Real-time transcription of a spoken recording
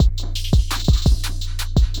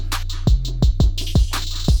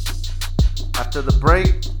After the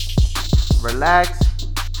break, relax,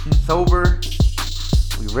 sober,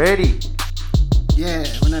 we ready. Yeah,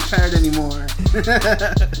 we're not tired anymore.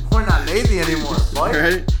 We're not lazy anymore, boy.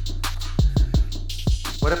 Right?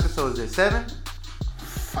 What episode is it? 7?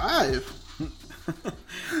 5.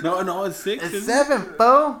 No, it's 6. It's 7,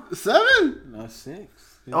 foe. 7? No,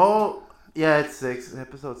 6. Oh, yeah, it's 6.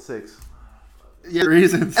 Episode 6. Yeah,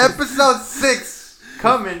 reasons. Episode 6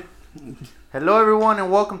 coming. Hello, everyone,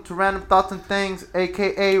 and welcome to Random Thoughts and Things,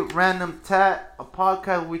 aka Random Tat, a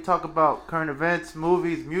podcast where we talk about current events,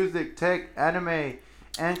 movies, music, tech, anime,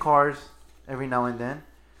 and cars every now and then.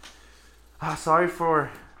 Sorry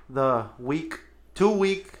for the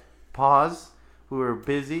 2-week pause. We were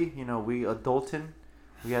busy, we adulting.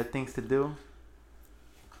 We had things to do.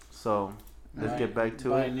 So let's get back to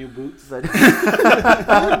Buying new boots.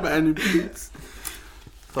 Buying new boots.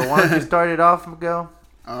 So why don't you start it off, Miguel?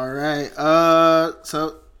 All right.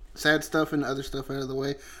 So sad stuff and other stuff out of the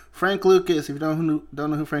way. Frank Lucas. If you don't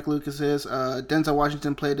know who Frank Lucas is, Denzel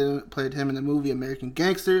Washington played him in the movie American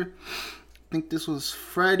Gangster. I think this was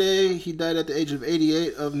Friday. He died at the age of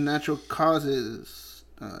 88 of natural causes.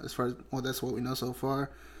 That's what we know so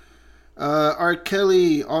far. R.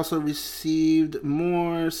 Kelly also received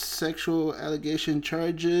more sexual allegation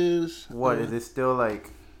charges. What is it still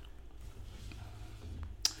like?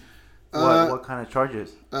 What kind of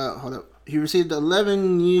charges? Hold up. He received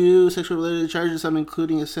 11 new sexual-related charges, some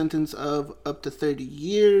including a sentence of up to 30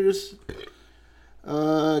 years. Some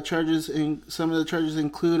of the charges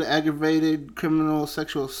include aggravated criminal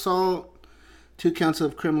sexual assault, 2 counts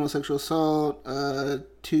of criminal sexual assault,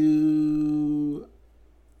 2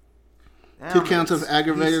 counts of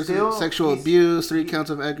aggravated sexual abuse, 3 counts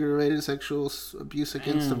of aggravated sexual abuse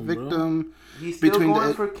against the victim. Bro. He's still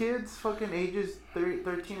going for kids, fucking ages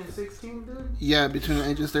 13 and 16, dude? Yeah, between the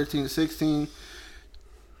ages 13 and 16.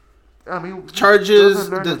 I mean, the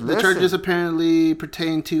charges apparently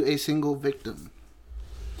pertain to a single victim.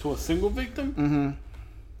 To a single victim? Mm-hmm.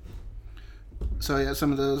 So yeah,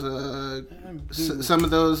 some of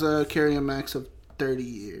those carry a max of 30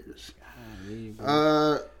 years.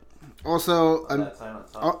 Also,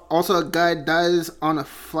 a guy dies on a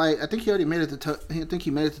flight. I think he already made it to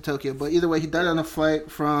Tokyo. But either way, he died on a flight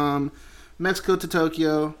from Mexico to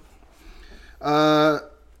Tokyo. After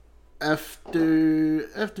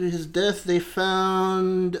his death, they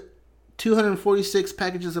found 246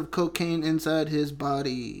 packages of cocaine inside his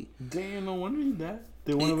body. Damn, no wonder he died.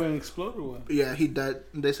 Did one of them explode or what? Yeah, he died.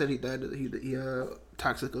 They said he died. He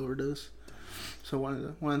toxic overdose. So one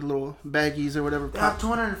of the little baggies or whatever.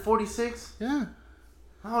 246? Yeah.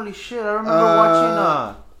 Holy shit! I remember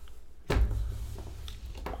watching.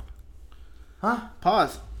 Huh?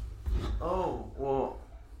 Pause. Oh well.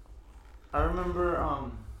 I remember.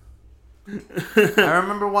 I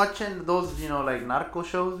remember watching those, like narco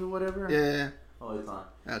shows or whatever. Yeah. Oh, it's on.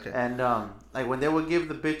 Okay. And like when they would give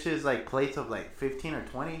the bitches like plates of like 15 or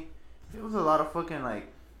 20, it was a lot of fucking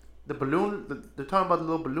like the balloon. They're talking about the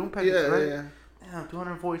little balloon packets, right? Yeah. Damn,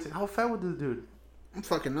 246. How fat was this dude? I'm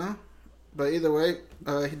fucking know. But either way,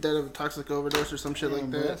 he died of a toxic overdose or some shit like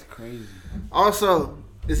that. That's crazy. Also,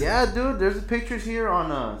 dude, there's pictures here on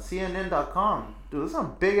CNN.com. Dude, there's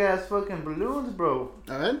some big ass fucking balloons, bro.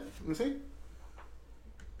 Alright, let me see.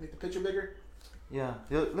 Make the picture bigger. Yeah,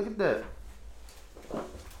 look at that.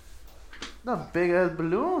 Not big ass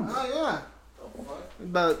balloons. Oh yeah.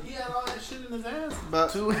 But he had all that shit in his ass.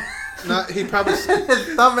 But 2. No, he probably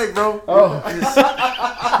his stomach, bro. Oh.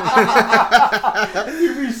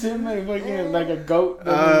 You be sitting there fucking like a goat.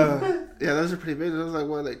 Yeah, those are pretty big. Those are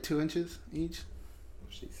like 2 inches each.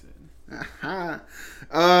 She said.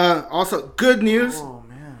 Also, good news. Oh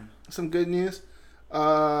man. Some good news.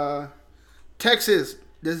 Texas,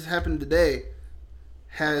 this happened today,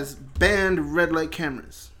 has banned red light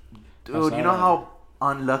cameras. Dude, you know how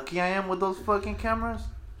unlucky I am with those fucking cameras?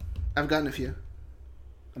 I've gotten a few.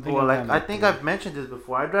 I think I've mentioned this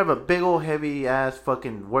before. I drive a big old heavy ass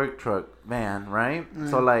fucking work truck van, right? Mm-hmm.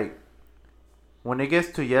 So like, when it gets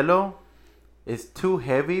to yellow, it's too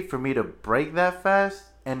heavy for me to brake that fast,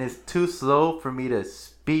 and it's too slow for me to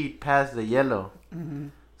speed past the yellow. Mm-hmm.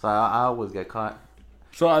 So I always get caught.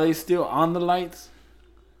 So are they still on the lights?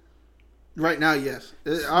 Right now, yes.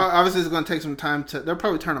 Obviously, it's going to take some time they'll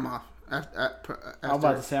probably turn them off. After. I'm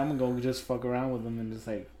about to say, I'm going to go just fuck around with them and just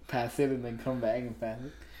like pass it and then come back and pass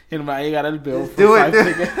it. You got a bill for do 5 it.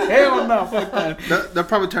 tickets. Hell no, fuck that. They'll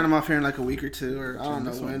probably turn them off here in like a week or 2, or I don't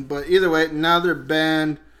know when. But either way, now they're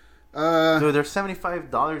banned. Dude, they're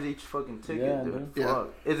 $75 each fucking ticket, yeah, dude. Yeah. Fuck.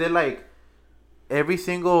 Is it like every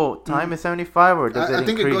single time is 75, or does it I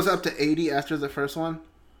think increase? it goes up to 80 after the first one.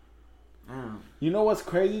 Mm. You know what's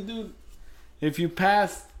crazy, dude? If you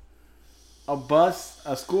pass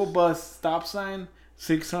a school bus stop sign,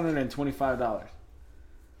 $625.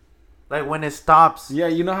 Like when it stops. Yeah,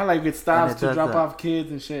 you know how like it stops it to does drop that. off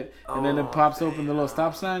kids and shit, and then it pops open the little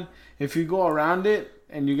stop sign. If you go around it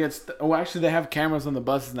and you get, actually they have cameras on the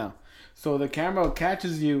buses now, so the camera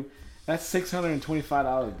catches you. That's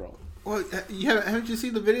 $625, bro. Well, haven't you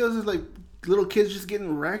seen the videos of like little kids just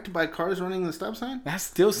getting wrecked by cars running the stop sign? That's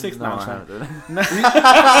still $6.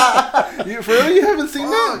 For real, you haven't seen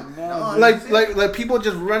that? No, Like people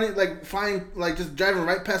just running, like flying, like just driving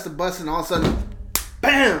right past the bus, and all of a sudden,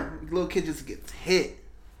 bam! Little kid just gets hit.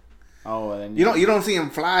 Oh, and then you don't see him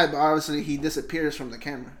fly, but obviously he disappears from the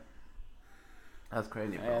camera. That's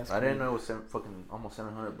crazy, bro. That's I didn't know it was fucking almost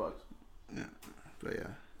 $700. Yeah, but yeah.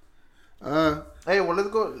 Hey, well, let's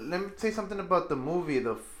go. Let me say something about the movie,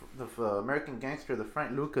 the American Gangster, the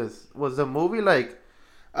Frank Lucas. Was the movie like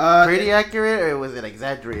pretty accurate, or was it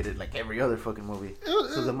exaggerated like every other fucking movie?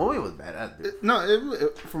 So the movie was badass,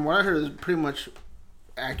 dude. From what I heard, it was pretty much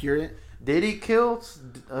accurate. Did he kill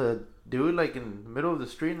a dude like in the middle of the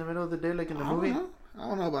street in the middle of the day, like in the movie? I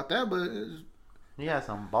don't know about that, but He had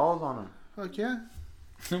some balls on him. fuck yeah.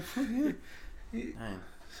 Dang.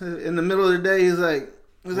 So in the middle of the day, he's like,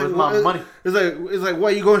 Where's my money? It's like,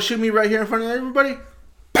 what, you gonna shoot me right here in front of everybody?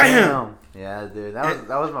 Bam! Yeah, dude. That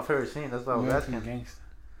was my favorite scene. That's what I was asking. Gangster.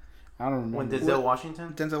 I don't remember. When Denzel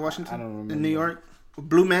Washington? Denzel Washington? I don't remember. In New York?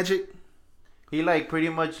 Blue Magic? He like pretty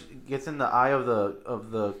much gets in the eye of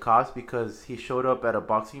the cops because he showed up at a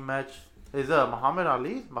boxing match. Is Muhammad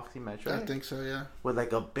Ali's boxing match, right? I think so, yeah. With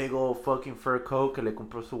like a big old fucking fur coat que le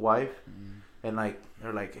compró su wife. And like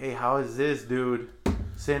they're like, hey, how is this dude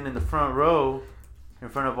sitting in the front row in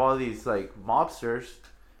front of all these like mobsters?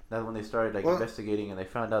 That's when they started like investigating, and they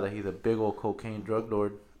found out that he's a big old cocaine drug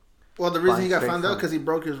lord. Well, the reason he got found out because he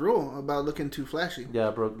broke his rule about looking too flashy. Yeah,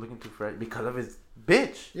 looking too flashy because of his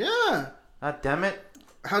bitch. Yeah. God damn it.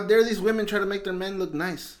 How dare these women try to make their men look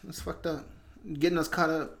nice? That's fucked up. Getting us caught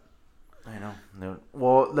up. I know. No.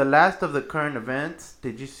 Well, the last of the current events,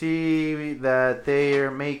 did you see that they are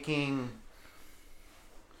making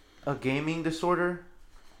a gaming disorder?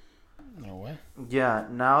 No way. Yeah,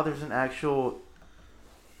 now there's an actual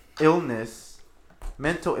illness,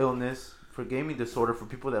 mental illness for gaming disorder for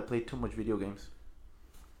people that play too much video games.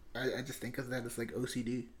 I just think of that as like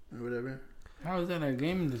OCD or whatever. How is that a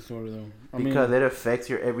gaming disorder though? Because it affects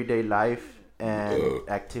your everyday life and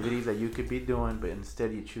activities that you could be doing, but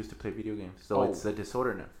instead you choose to play video games. So it's a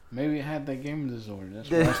disorder now. Maybe I had that gaming disorder.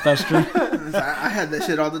 That's why I started streaming. I had that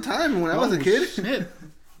shit all the time when I was a kid. Shit.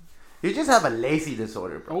 You just have a lazy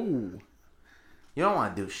disorder, bro. Oh. You don't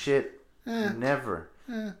want to do shit. Yeah. Never.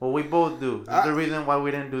 Yeah. Well, we both do. That's the reason why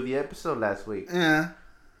we didn't do the episode last week. Yeah.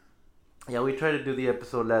 Yeah, we tried to do the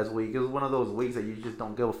episode last week. It was one of those weeks that you just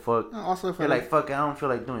don't give a fuck. Also, if You're like, fuck, I don't feel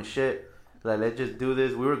like doing shit. Like, let's just do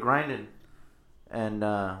this. We were grinding. And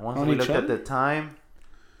once we looked at the time,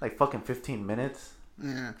 like fucking 15 minutes.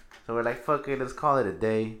 Yeah. So we're like, fuck it, let's call it a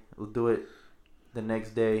day. We'll do it the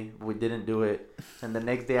next day. We didn't do it. And the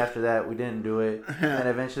next day after that, we didn't do it. And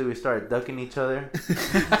eventually we started ducking each other.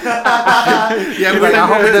 Yeah, like, I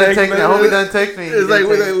hope he doesn't text me. I hope he doesn't text me. It's like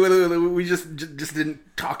we just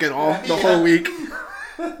didn't talk at all the whole week.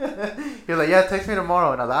 He was like, yeah, text me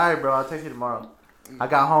tomorrow. And I was like, all right, bro, I'll text you tomorrow. I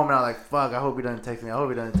got home and I was like, fuck, I hope he doesn't text me. I hope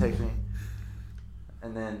he doesn't text me.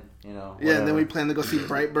 And then, you know. Yeah, and then we planned to go see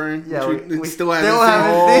Brightburn. Yeah, we still haven't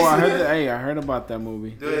Oh, seen. I heard about that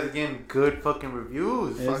movie. Dude, it's getting good fucking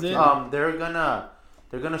reviews. Is it? They're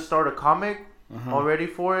gonna start a comic already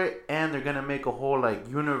for it, and they're gonna make a whole like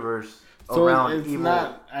universe around it's evil.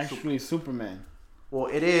 not actually Superman. Well,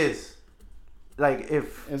 it is. Like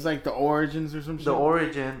if It's like the origins or some shit. the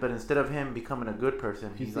origin, but instead of him becoming a good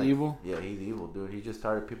person, He's like, evil? Yeah, he's evil, dude. He just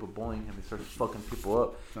started people bullying him. He started fucking people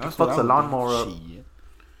up. That's He fucks a lawnmower up. Shit.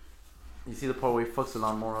 You see the part where he fucks the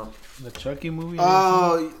lawnmower up? The Chucky movie?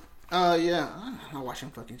 Oh, yeah. I'm not watching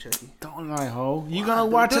fucking Chucky. Don't lie, ho. You gonna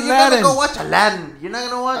watch Dude, Aladdin? You gotta go watch Aladdin. You're not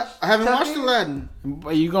gonna watch. I haven't Chucky? watched Aladdin.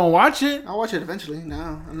 But you gonna watch it? I'll watch it eventually.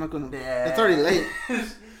 No, I'm not gonna. Yeah. It's already late.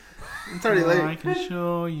 It's already late. I can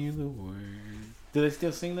show you the words. Do they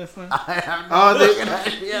still sing that song? I have Oh, no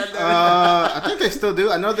fucking idea, dude. I think they still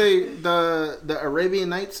do. I know the Arabian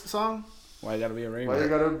Nights song. Why you gotta be a Raven? Why you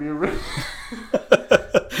gotta be rich?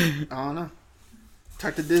 I don't know.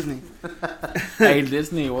 Talk to Disney. Hey,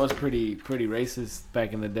 Disney was pretty racist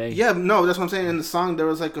back in the day. Yeah, no, that's what I'm saying. In the song, there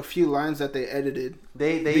was like a few lines that they edited.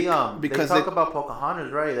 They because talk about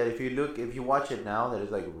Pocahontas, right? That if you watch it now, that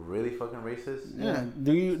it's like really fucking racist. Yeah.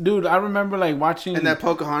 Dude, I remember like watching And that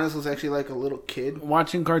Pocahontas was actually like a little kid.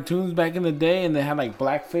 watching cartoons back in the day, and they had like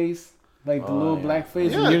blackface. Like the little black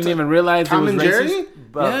face, Yeah, and you didn't even realize Tom it was and racist. Jerry?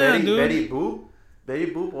 But Yeah, dude. Betty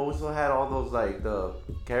Boop also had all those like the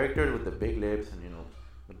characters with the big lips and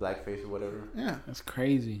the black face or whatever. Yeah, That's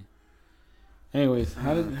crazy. Anyways,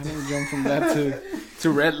 how did we jump from that to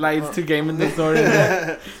red lights to gaming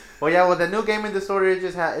disorder? Well, the new gaming disorder it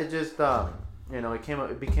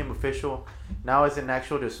became official. Now it's an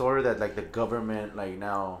actual disorder that like the government like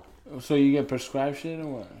now. So you get prescribed shit or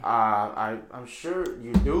what? I'm sure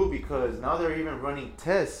you do because now they're even running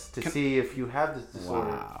tests to see if you have this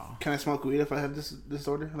disorder. Wow. Can I smoke weed if I have this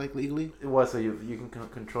disorder, like legally? What? So you can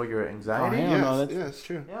control your anxiety? Oh, hell no, It's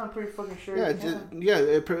true. Yeah, I'm pretty fucking sure. Yeah,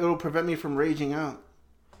 it'll prevent me from raging out.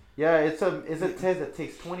 Yeah, it's a test that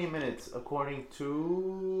takes 20 minutes according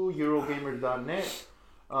to Eurogamer.net.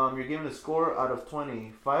 You're given a score out of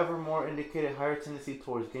 20. 5 or more indicated higher tendency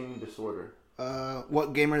towards gaming disorder.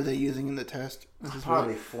 What game are they using in the test?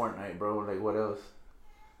 Probably Fortnite, bro. Like what else?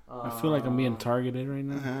 I feel like I'm being targeted right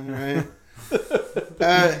now. Right.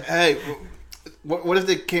 Hey, what if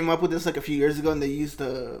they came up with this like a few years ago and they used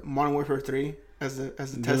Modern Warfare 3 as the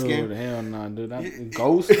test game? Dude, hell no, dude.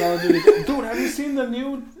 Ghost Call of Duty. Dude, have you seen the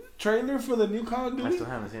new trailer for the new Call of Duty? I still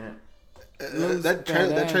haven't seen it. That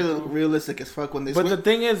trailer looked realistic as fuck when they. But the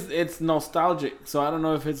thing is, it's nostalgic, so I don't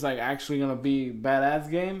know if it's like actually gonna be badass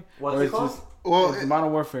game. What's it called? It's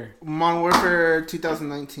Modern Warfare. Modern Warfare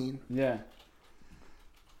 2019. Yeah.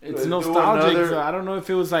 It's nostalgic, so I don't know if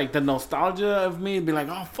it was like the nostalgia of me be like,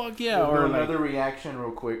 oh fuck yeah, or another like reaction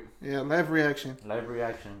real quick. Yeah, live reaction. Here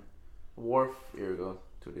we go.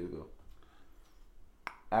 2 days ago.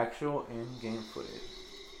 Actual in-game footage.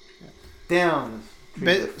 Yeah. Damn.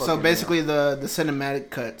 So basically, the cinematic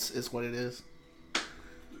cuts is what it is.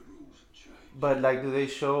 But like, do they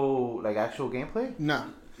show like actual gameplay? No.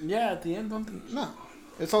 Yeah, at the end, don't they? No,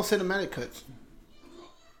 it's all cinematic cuts.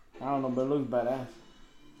 I don't know, but it looks badass.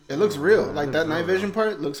 It looks real. Like that night vision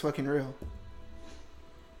part looks fucking real.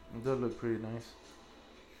 It does look pretty nice.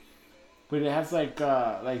 But it has like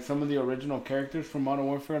some of the original characters from Modern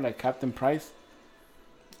Warfare, like Captain Price.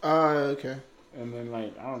 Okay. And then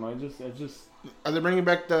like I don't know, it just. Are they bringing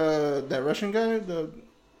back that Russian guy, the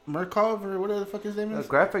Murkov or whatever the fuck his name is?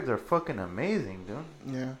 The graphics are fucking amazing, dude.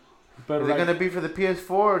 Yeah. But is it gonna be for the PS4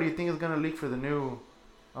 or do you think it's gonna leak for the new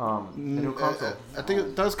console? I think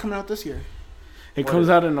it does come out this year. It comes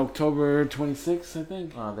out in October 26th, I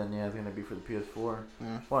think. Then yeah, it's gonna be for the PS4.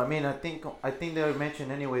 Yeah. Well, I mean, I think they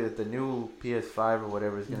mentioned anyway that the new PS5 or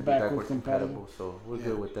whatever is gonna be backwards compatible, so we're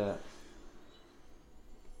good with that.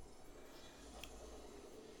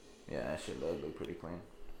 Yeah, that shit does look pretty clean.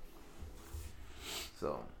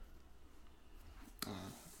 So,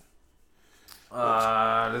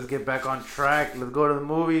 let's get back on track. Let's go to the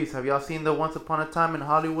movies. Have y'all seen the Once Upon a Time in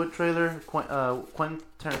Hollywood trailer? Quentin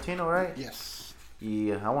Tarantino, right? Yes.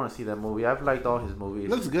 Yeah, I want to see that movie. I've liked all his movies. It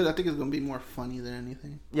looks good. I think it's gonna be more funny than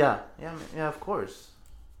anything. Yeah, of course.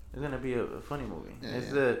 It's gonna be a funny movie. Yeah,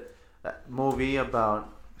 it's a movie about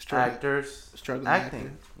struggling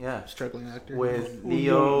acting. Yeah, struggling actor with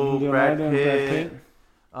Leo, Brad Pitt.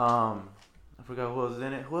 I forgot who was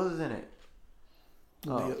in it. Who was in it?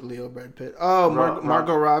 Leo, Brad Pitt. Oh,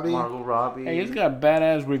 Margot Robbie. Margot Robbie. Hey, it's got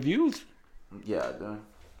badass reviews. Yeah, dude.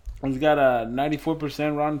 It's got a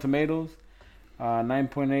 94% Rotten Tomatoes,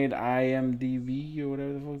 9.8 IMDb or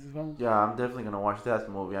whatever the fuck it's called. Yeah, I'm definitely gonna watch that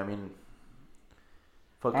movie. I mean,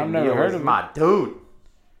 fucking I've never heard of my dude.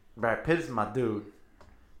 Brad Pitt is my dude.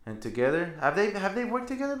 And together, have they worked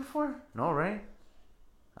together before? No, right?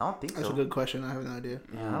 I don't think so. That's a good question. I have no idea.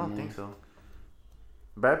 Yeah, I don't think so.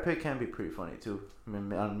 Brad Pitt can be pretty funny too. I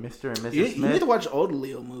mean, on Mr. and Mrs. Smith. You need to watch old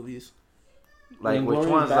Leo movies. Like which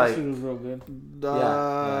ones? Like was real good.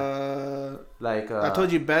 Yeah. Like I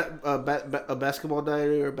told you, a Basketball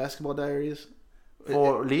Diary or Basketball Diaries.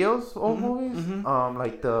 For Leo's old movies,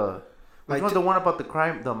 like the which one's the one about the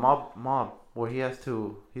crime, the mob where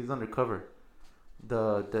he's undercover.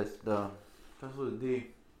 That's with D.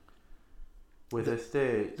 With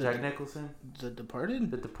Jack Nicholson. The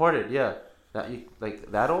Departed. The Departed, yeah.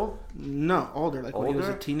 That old? No, older. Like older? When he was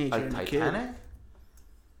a teenager like and Titanic? a kid.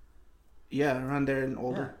 Yeah, around there and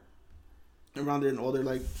older. Yeah. Around there and older,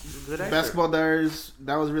 like Basketball Diaries.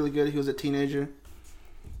 That was really good. He was a teenager.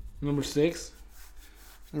 Number 6.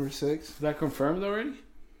 Is that confirmed already?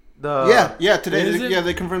 Yeah. Today,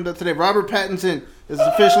 they confirmed that today. Robert Pattinson is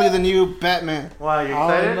officially the new Batman. Wow, you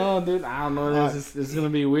excited? I don't know, dude. I don't know. It's gonna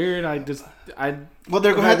be weird. Well,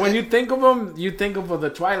 they're going. When you think of them, you think of the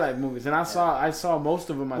Twilight movies, and I saw most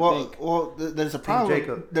of them. I think. Well, there's a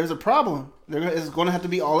problem. There's a problem. It's going to have to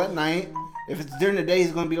be all at night. If it's during the day,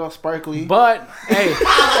 it's going to be all sparkly. But hey,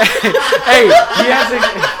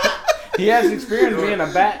 he has experience being a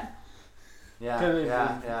bat. Yeah.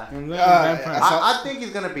 I think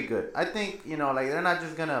he's gonna be good. I think like they're not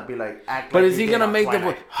just gonna be like act. But like is he gonna make Twilight.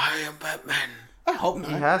 the voice? I am Batman. I hope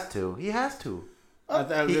not. He has to. He He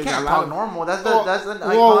can't talk normal. That's an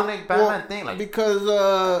iconic Batman thing. Like because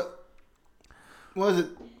what is it?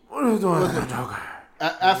 What are you doing, Joker?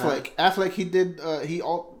 Affleck, he did.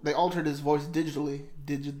 They altered his voice digitally.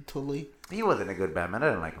 He wasn't a good Batman. I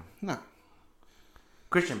didn't like him. No.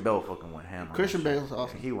 Christian Bale fucking went ham. Christian Bale's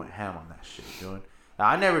awesome. He went ham on that shit, dude.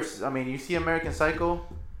 I mean, you see American Psycho.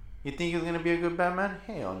 You think he was gonna be a good Batman?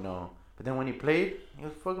 Hell no. But then when he played, he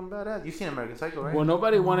was fucking badass. You seen American Psycho, right? Well,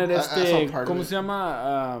 nobody wanted ¿Cómo se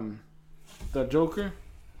llama? The Joker.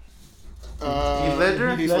 Heath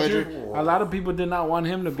Ledger? Heath Ledger. A lot of people did not want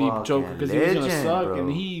him to be Fucking Joker because he was gonna suck, bro.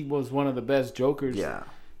 and he was one of the best Jokers. Yeah.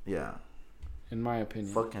 In my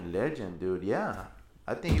opinion. Fucking legend, dude. Yeah.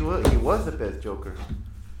 I think he was the best Joker.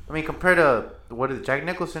 I mean, compared to what is it, Jack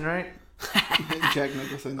Nicholson, right? Jack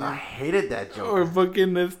Nicholson. Yeah. I hated that Joker. Or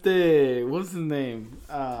fucking what's his name?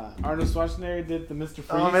 Arnold Schwarzenegger did the Mr.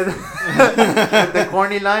 Freeze. The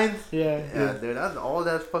corny lines. Yeah, dude, that's all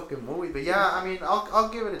that fucking movie. But yeah, I mean, I'll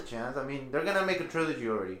give it a chance. I mean, they're gonna make a trilogy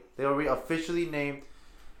already. They already officially named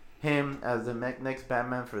him as the next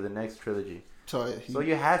Batman for the next trilogy. So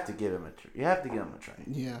you have to give him a try.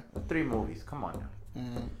 Yeah. 3 movies. Come on now.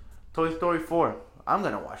 Mm-hmm. Toy Story 4. I'm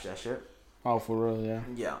gonna watch that shit. Oh, for real, yeah.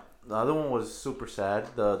 Yeah. The other one was super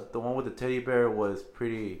sad. The one with the teddy bear was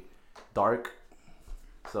pretty dark.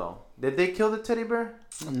 So, did they kill the teddy bear?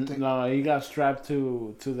 No, he got strapped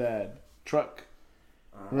to that truck.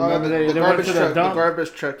 Remember they went to the dump. The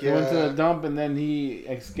garbage truck, yeah. They went to the dump and then he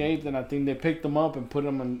escaped, and I think they picked him up and put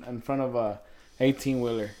him in front of a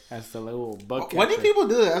 18-wheeler as the little bucket. Why do people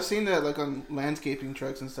do that? I've seen that like on landscaping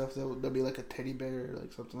trucks and stuff. There'll be like a teddy bear or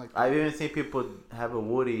like something like that. I've even seen people have a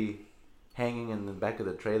Woody hanging in the back of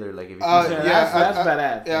the trailer. Like if you that's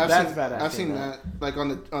badass. Yeah, that's badass. I've seen that. Like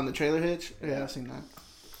on the trailer hitch. Yeah, I've seen that.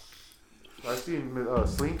 I've seen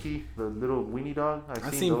Slinky, the little weenie dog.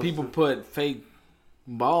 I've seen people put fake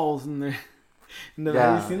balls in there.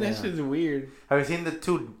 Have you seen that? Shit's weird. Have you seen the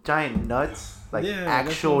 2 giant nuts? Like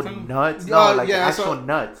actual nuts? Actual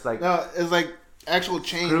nuts. Like no, it's like actual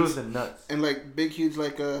chains. Screws and nuts. And like big huge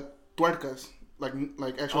like tuercas. Like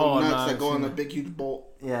actual nuts that go on a big huge bolt.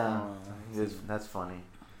 Yeah, that's funny.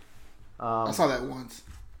 I saw that once.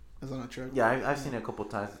 It was on a truck. Yeah, I've seen it a couple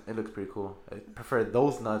times. It looks pretty cool. I prefer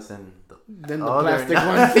those nuts than the plastic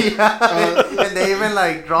ones. And they even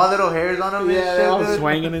like draw little hairs on them. Yeah, and shit, they're all dude.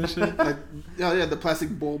 swinging and shit. The plastic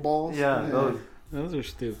bull balls. Yeah, those are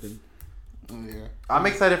stupid. Oh yeah. I'm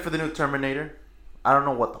excited for the new Terminator. I don't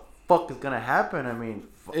know what the fuck is gonna happen. I mean,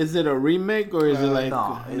 is it a remake or is it like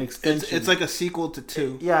an extension? It's like a sequel to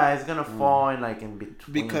 2. It's gonna fall in like in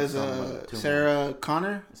between. Because Sarah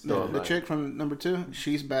Connor, the chick from number 2,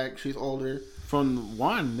 she's back. She's older. From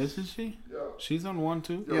 1, isn't she? Yeah. She's on 1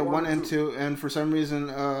 too. Yeah, 1 and 2. And for some reason,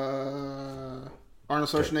 Arnold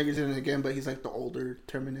Schwarzenegger's in it again, but he's like the older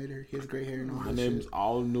Terminator. He has gray hair and all My that name's shit.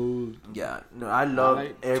 all new. Yeah, no, I love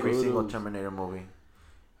every single Terminator movie.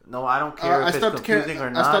 No, I don't care if it's confusing or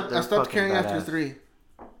not. I stopped caring after 3.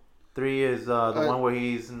 3 is the one where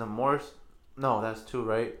he's in the Morse. No, that's 2,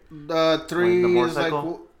 right? 3 is like.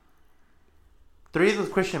 3 is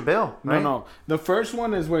with Christian Bale, right? No. The first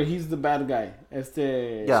one is where he's the bad guy. It's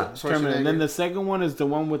the Terminator. And then the second one is the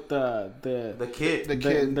one with the kid.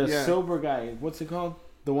 The silver guy. What's it called?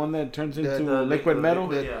 The one that turns into liquid metal?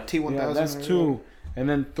 The T-1000. Yeah, that's 2. And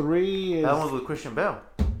then 3 is... That one's with Christian Bale,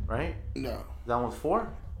 right? No. That one's 4?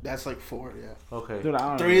 That's like 4, yeah. Okay. Dude, I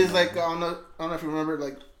don't 3 know. is like, I don't know if you remember,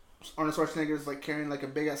 like, Arnold Schwarzenegger is like carrying like a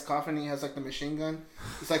big ass coffin. He has like the machine gun.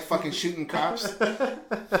 He's like fucking shooting cops.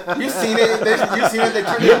 You seen it? You seen it? They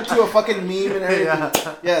turned it into a fucking meme and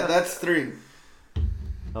everything. Yeah, that's 3.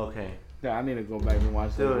 Okay. Yeah, I need to go back and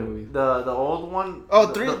watch that movie. The old one.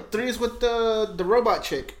 Oh, 3 is with the robot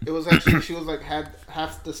chick. It was actually she was like had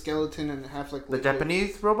half the skeleton and half like the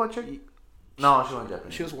Japanese robot chick. No, she wasn't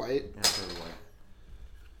Japanese. She was white. Yeah, she was white.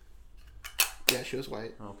 Yeah, she was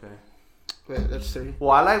white. Okay. But that's 3.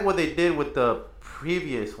 Well, I like what they did with the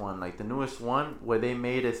previous one, like the newest one, where they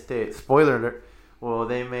made spoiler alert. Well,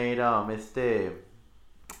 they made God,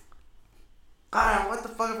 what the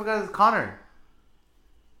fuck? I forgot his Connor.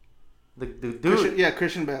 The dude.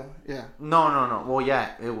 Christian Bale. Yeah. No. Well,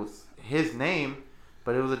 yeah, it was his name,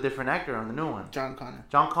 but it was a different actor on the new one. John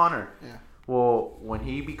Connor. Yeah. Well, when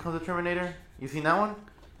he becomes a Terminator, you seen that one?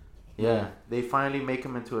 Yeah, they finally make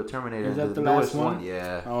him into a Terminator. Is that the last one?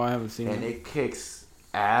 Yeah. Oh, I haven't seen it. And it kicks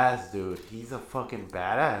ass, dude. He's a fucking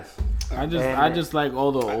badass. I just like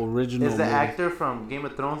all the original. Is the actor from Game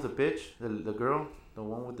of Thrones the bitch? The girl? The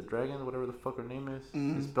one with the dragon, whatever the fuck her name is.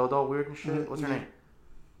 It's spelled all weird and shit. What's her name?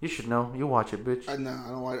 You should know. You watch it, bitch. No, I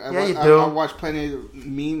don't watch. You do. I watch plenty of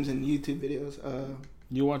memes and YouTube videos.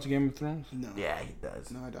 You watch Game of Thrones? No. Yeah, he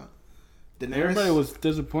does. No, I don't. Daenerys? Everybody was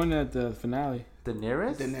disappointed at the finale.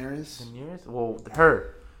 Daenerys? Well,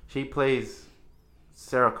 her. She plays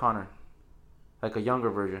Sarah Connor. Like a younger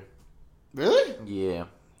version. Really? Yeah.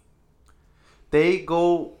 They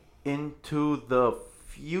go into the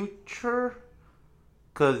future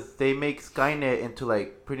because they make Skynet into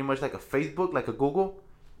like pretty much like a Facebook, like a Google.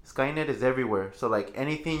 Skynet is everywhere. So like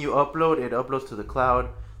anything you upload, it uploads to the cloud.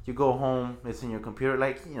 You go home, it's in your computer,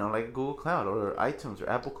 like like Google Cloud or iTunes or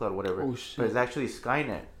Apple Cloud, whatever. Oh shit! But it's actually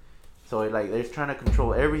Skynet. So it, like they're trying to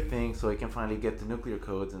control everything, so they can finally get the nuclear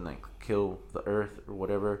codes and like kill the Earth or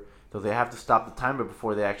whatever. So they have to stop the timer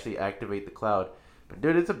before they actually activate the cloud. But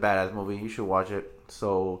dude, it's a badass movie. You should watch it.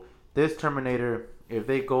 So this Terminator, if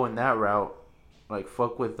they go in that route, like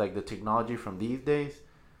fuck with like the technology from these days,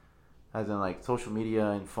 as in like social media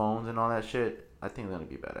and phones and all that shit, I think it's gonna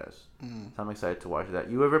be badass. So I'm excited to watch that.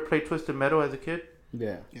 You ever play Twisted Metal as a kid?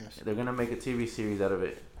 Yeah. Yes. They're gonna make a TV series out of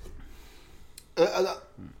it.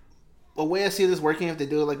 The way I see this working, if they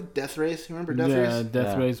do it like Death Race, you remember Death Race? Yeah,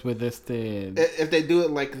 Death Race with this thing. If they do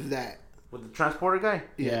it like that. With the transporter guy?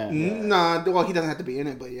 Yeah. No, well, he doesn't have to be in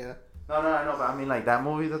it, but yeah. No, I know, but I mean like that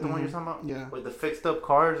movie, that's the one you're talking about? Yeah. With the fixed up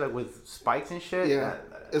cars, like with spikes and shit? Yeah.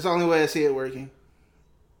 It's the only way I see it working.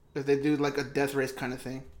 If they do like a Death Race kind of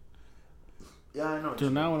thing. Yeah, I know.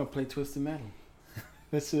 Dude, now I want to play Twisted Metal.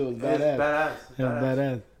 That shit was It's badass.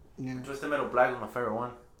 badass. Yeah. Twisted Metal Black was my favorite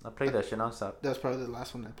one. I played that shit nonstop. That's probably the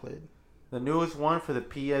last one I played. The newest one for the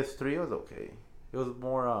PS3 was okay. It was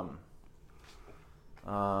more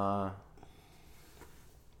how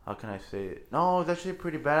can I say it? No, it's actually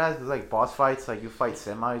pretty badass. It's like boss fights, like you fight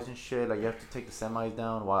semis and shit. Like you have to take the semis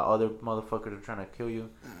down while other motherfuckers are trying to kill you.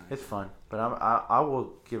 It's fun, but I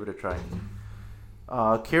will give it a try.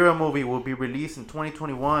 Kira movie will be released in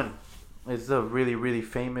 2021. It's a really, really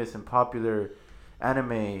famous and popular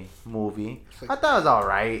anime movie. I thought it was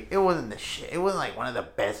alright. It wasn't the shit. It wasn't like one of the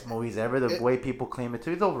best movies ever. The way people claim it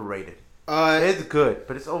to. It's overrated. It's good,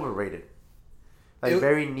 but it's overrated. Like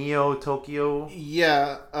very Neo Tokyo.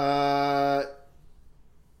 Yeah. The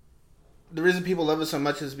reason people love it so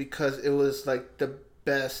much is because it was like the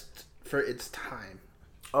best for its time.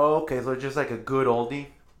 Oh, okay. So it's just like a good oldie.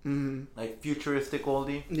 Mm-hmm. Like futuristic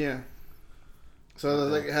oldie. Yeah. So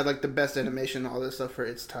like it had like the best animation, all this stuff for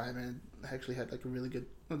its time, and it actually had like a really good,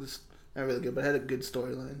 not really good, but it had a good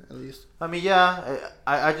storyline at least. I mean, yeah,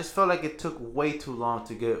 I just felt like it took way too long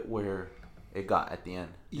to get where it got at the end.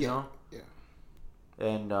 You know? Yeah.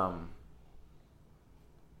 And the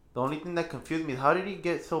only thing that confused me is how did he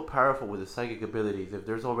get so powerful with his psychic abilities if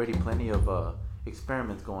there's already plenty of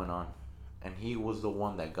experiments going on, and he was the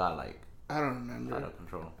one that got like I don't remember. out of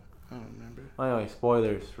control. I don't remember. Anyway,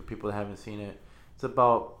 spoilers for people that haven't seen it. It's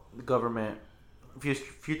about the government,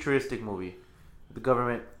 futuristic movie. The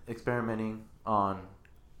government experimenting on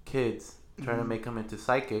kids, trying to make them into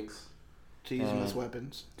psychics. To use them as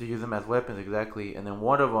weapons. To use them as weapons, exactly. And then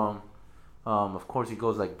one of them, of course, he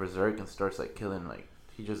goes like berserk and starts like killing, like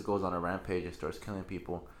he just goes on a rampage and starts killing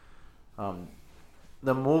people.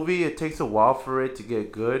 The movie, it takes a while for it to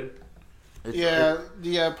get good.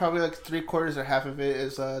 Probably like 3/4 or half of it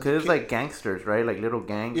is because it's like gangsters, right? Like little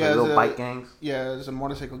gangs, yeah, like little bike gangs. Yeah, there's a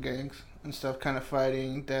motorcycle gangs and stuff, kind of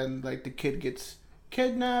fighting. Then like the kid gets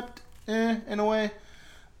kidnapped, in a way.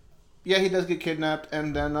 Yeah, he does get kidnapped,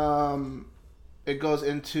 and then it goes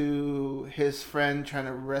into his friend trying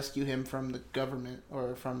to rescue him from the government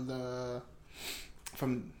or from the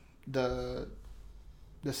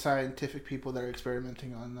scientific people that are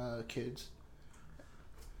experimenting on kids.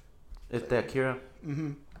 It's that Kira.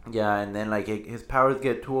 Mm-hmm. Yeah, and then like his powers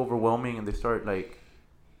get too overwhelming, and they start like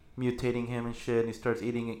mutating him and shit. And he starts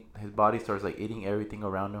eating. His body starts like eating everything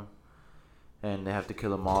around him, and they have to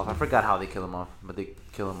kill him off. I forgot how they kill him off, but they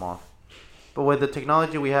kill him off. But with the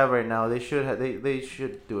technology we have right now, they should they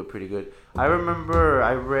should do it pretty good. I remember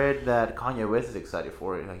I read that Kanye West is excited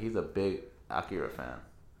for it. Like he's a big Akira fan,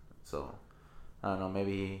 so I don't know.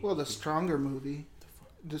 Maybe the Stronger movie,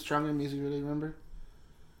 the Stronger music video. Remember?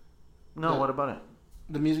 No, what about it?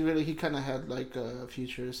 The music video, he kind of had like a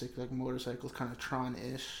futuristic, like motorcycles, kind of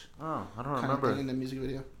Tron-ish. Oh, I don't kind remember. of thing in the music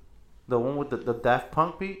video. The one with the Daft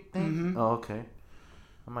Punk beat thing? Mm-hmm. Oh, okay.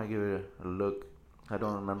 I might give it a look. I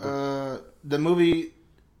don't remember. The movie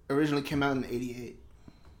originally came out in '88.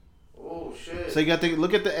 Oh Oh shit! So you got to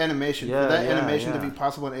look at the animation. Yeah, For that yeah, animation yeah. to be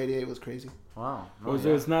possible in '88 was crazy. Wow. Oh,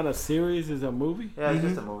 so it's not a series, it's a movie? Yeah, it's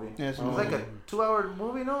just a movie. Yeah, it's It's like a 2-hour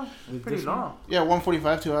movie, no? It's pretty long. Yeah,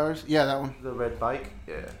 145, 2 hours. Yeah, that one. The red bike.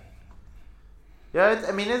 Yeah. Yeah,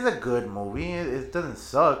 I mean, it's a good movie. It doesn't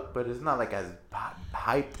suck, but it's not like as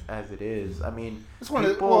hyped as it is. I mean, It's one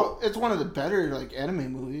of the better like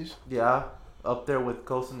anime movies. Yeah, up there with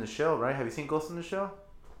Ghost in the Shell, right? Have you seen Ghost in the Shell?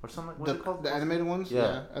 Or something? What's it called? The animated ones?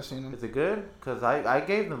 Yeah. I've seen them. Is it good? Because I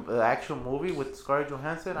gave them the actual movie with Scarlett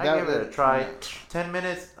Johansson. I gave it a try. Yeah. 10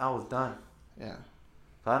 minutes, I was done. Yeah.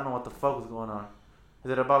 I don't know what the fuck was going on. Is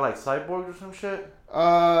it about like cyborgs or some shit?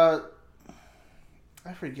 I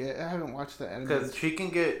forget. I haven't watched the anime. Because she can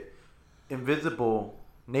get invisible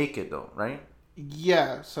naked though, right?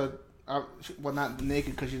 Yeah. So, well, not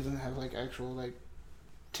naked because she doesn't have like actual like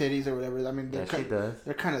titties or whatever. I mean, She does.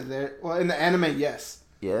 they're kind of there. Well, in the anime, yes.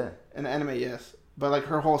 Yeah. In the anime, yes. But like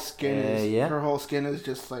her whole skin her whole skin is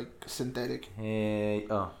just like synthetic.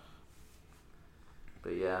 Oh.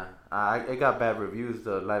 But yeah, it got bad reviews,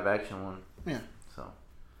 the live action one. Yeah. So.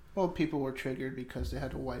 Well, people were triggered because they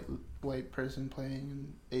had a white person playing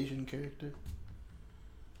an Asian character.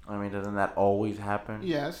 I mean, doesn't that always happen?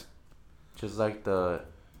 Yes. Just like the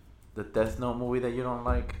Death Note movie that you don't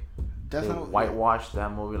like. They whitewashed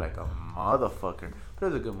that movie like a motherfucker. But it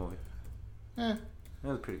was a good movie. Yeah. It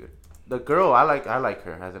was pretty good. The girl, I like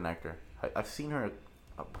her as an actor. I've seen her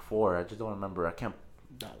before. I just don't remember. I can't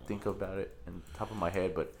think about it in the top of my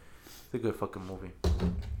head, but it's a good fucking movie.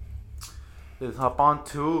 Let's hop on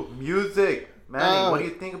to music. Manny, what do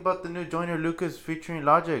you think about the new Joyner Lucas featuring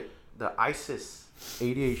Logic? The ISIS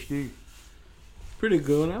ADHD. Pretty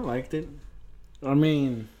good. I liked it. I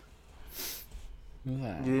mean...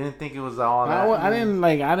 Yeah. You didn't think it was all that? I didn't.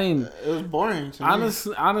 It was boring.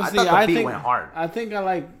 Honestly, I thought the beat think went hard. I think I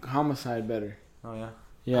like Homicide better. Oh yeah.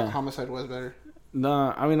 Yeah. Homicide was better.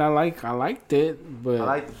 No, I mean I liked it, but I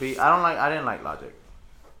like the beat. I didn't like Logic.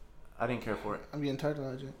 I didn't care for it. I'm getting tired of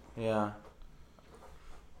Logic. Yeah.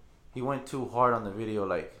 He went too hard on the video.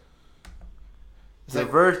 Like, the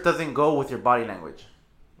verse doesn't go with your body language.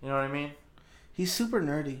 You know what I mean? He's super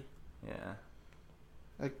nerdy. Yeah.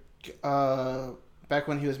 Like, back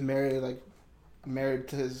when he was married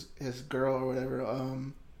to his girl or whatever,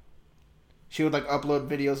 she would like upload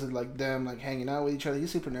videos of like them like hanging out with each other.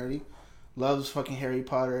 He's super nerdy. Loves fucking Harry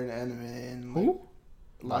Potter and anime and like, who?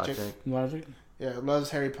 Logic. Yeah,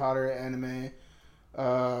 loves Harry Potter, anime,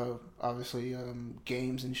 obviously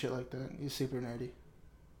games and shit like that. He's super nerdy.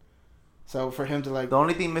 So for him to like, the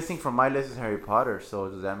only thing missing from my list is Harry Potter. So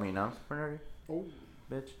does that mean I'm super nerdy? Oh,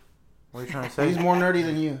 bitch. What are you trying to say? He's more nerdy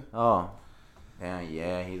than you. Oh,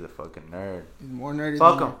 yeah, he's a fucking nerd. He's more nerdy.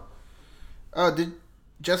 Fuck than him. you. Oh, did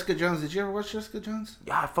Jessica Jones? Did you ever watch Jessica Jones?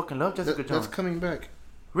 Yeah, I fucking love Jessica Jones. That's coming back.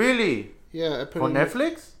 Really? Yeah, I put on it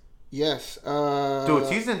Netflix. Yes. Dude,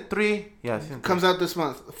 season 3. Yeah, season 3 comes out this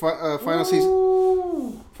month. Final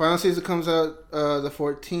season. Final season comes out the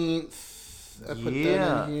 14th. I put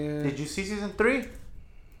that in here. Did you see season 3?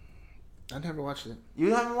 I never watched it.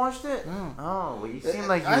 You haven't watched it? No. Oh, well, you seem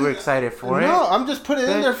like you were excited for it. No, I'm just putting it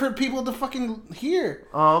in there for people to fucking hear.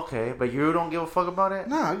 Oh, okay. But you don't give a fuck about it?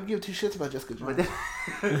 No, I could give two shits about Jessica Jones.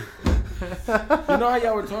 You know how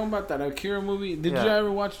y'all were talking about that Akira movie? Did you ever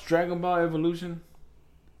watch Dragon Ball Evolution?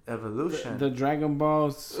 Evolution? The Dragon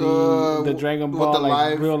Ball the Dragon Ball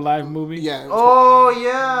like real life movie? Yeah. Oh,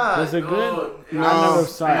 yeah. Was it good? No, I never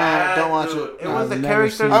saw it. No, don't watch it. It was the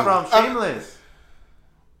characters from Shameless.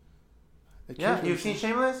 Yeah, you've seen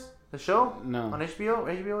Shameless? The show? No. On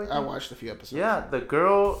HBO? I watched a few episodes. Yeah, the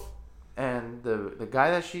girl and the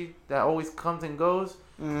guy that always comes and goes,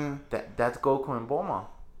 that's Goku and Bulma.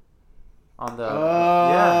 On the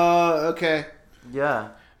okay. Yeah.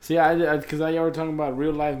 See, because y'all were talking about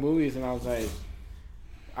real life movies, and I was like,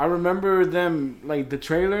 I remember them like the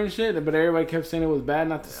trailer and shit, but everybody kept saying it was bad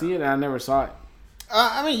not to see it, and I never saw it.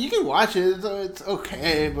 I mean, you can watch it. It's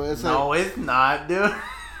okay, but it's it's not, dude.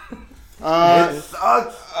 It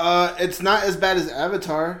sucks. It's not as bad as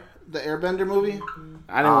Avatar, the Airbender movie.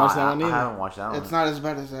 I didn't watch that one either. I haven't watched that one. It's not as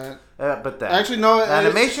bad as that. But the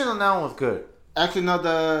animation on that one was good. Actually, no.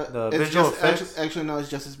 The visual effects. Actually, no. It's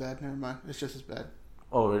just as bad. Never mind. It's just as bad.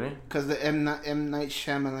 Oh, really? Because the M Night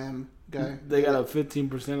Shyamalan guy. They got a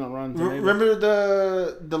 15% on Rotten Tomatoes. Remember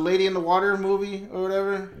the Lady in the Water movie or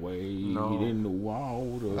whatever? In the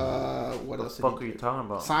water. What else? What the fuck are you talking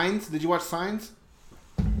about? Signs. Did you watch Signs?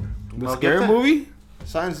 The scary movie?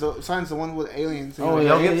 Signs, the one with aliens. Oh,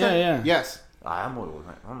 yeah. Yes. I'm moving.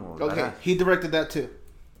 Okay, he directed that too.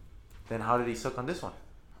 Then how did he suck on this one?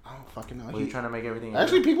 I don't fucking know. Were you trying to make everything?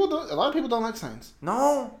 Actually, a lot of people don't like Signs.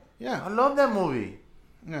 No. Yeah. I love that movie.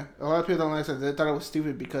 Yeah, a lot of people don't like that. They thought it was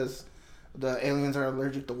stupid because the aliens are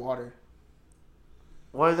allergic to water.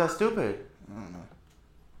 Why is that stupid? I don't know.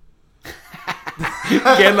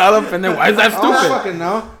 Getting all up in there. Why is that I don't stupid? fucking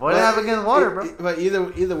know. What do they have against water, bro? But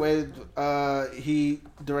either way, he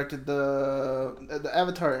directed the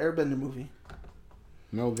Avatar Airbender movie.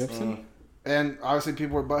 Mel Gibson? And obviously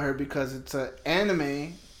people were butthurt because it's an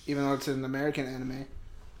anime, even though it's an American anime.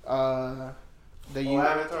 Avatar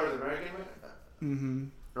is American? Mm-hmm.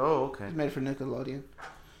 Oh, okay. It's made for Nickelodeon.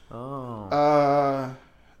 Oh.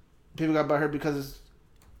 People got butthurt because it's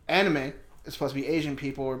anime. It's supposed to be Asian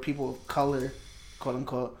people or people of color, quote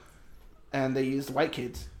unquote, and they used white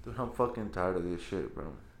kids. Dude, I'm fucking tired of this shit,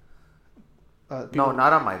 bro. People, no,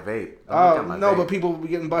 not on my vape. But people be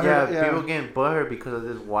getting butthurt. Yeah, people getting butthurt because of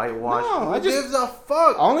this whitewash. No, Who gives a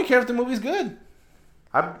fuck? I only care if the movie's good.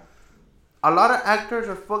 A lot of actors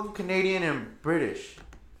are fucking Canadian and British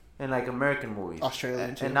in like American movies.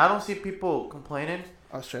 Australian too. And I don't see people complaining.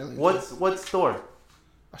 Australian. What store?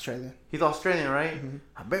 Australian. He's Australian, right? Mm-hmm.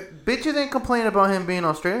 I bet bitches ain't complaining about him being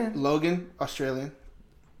Australian. Logan, Australian.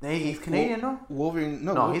 Hey, he's Canadian, no? Wolverine,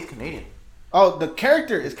 no, he's Canadian. Oh, the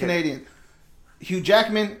character is Canadian. Hugh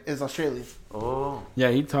Jackman is Australian. Oh. Yeah,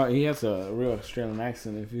 he has a real Australian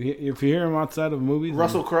accent. If you hear him outside of movies.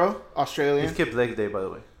 Russell Crowe, Australian. He skipped leg day, by the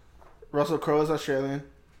way. Russell Crowe is Australian.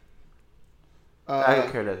 I don't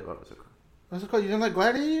care less about Russell Crowe. Russell Crowe, you didn't like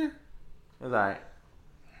Gladiator? It's alright.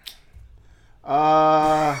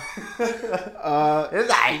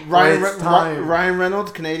 It's Ryan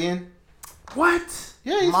Reynolds, Canadian. What?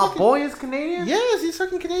 Yeah, he's my boy is Canadian. Yes, he's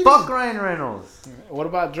fucking Canadian. Fuck Ryan Reynolds. What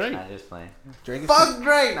about Drake? Nah, just playing. Drake. Fuck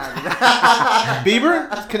Drake.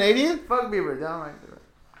 Bieber is Canadian. Fuck Bieber. I don't like Bieber.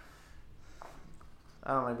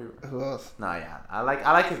 I don't like Bieber. Who else? Nah, yeah, I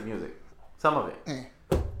like his music. Some of it.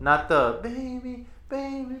 Not the baby.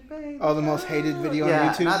 Oh, the most hated video on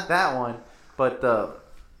YouTube. Not that one, but the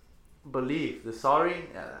Believe, the Sorry.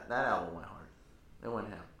 Yeah, that album went hard. It went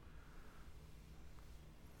ham.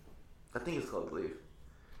 I think it's called Believe.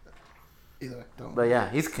 Either way, don't. But yeah,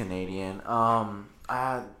 he's Canadian.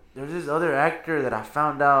 There's this other actor that I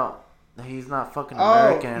found out that he's not fucking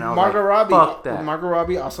American. And I was Margot Robbie. Fuck that. Margot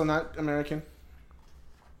Robbie, also not American.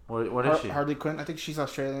 What is she? Harley Quinn. I think she's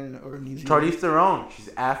Australian or New Zealand. Charlize Theron. She's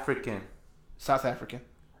African. South African.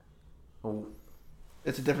 Oh.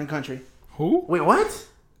 It's a different country. Who? Wait, what?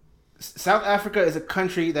 South Africa is a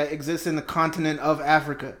country that exists in the continent of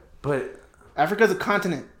Africa. But Africa is a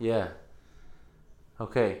continent. Yeah.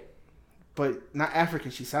 Okay. But not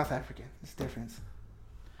African. She's South African. It's a difference.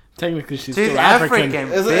 Technically, she's still African.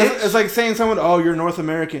 It's like saying someone, "Oh, you're North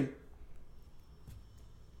American."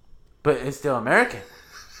 But it's still American.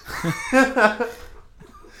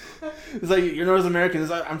 It's like, you're North American.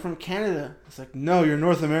 It's like, I'm from Canada. It's like, no, you're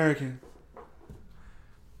North American.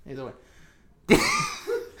 Either way.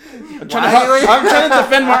 I'm trying to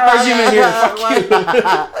defend my argument here. Fuck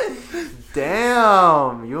you.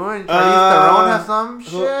 Damn. You and Charlize Theron have some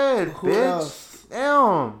shit, who bitch. else?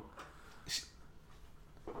 Damn.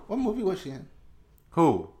 What movie was she in?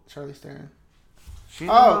 Who? Charlize Theron. She's in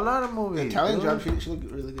a lot of movies. Italian dude. Job. She looked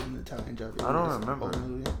really good in the Italian Job. I don't remember.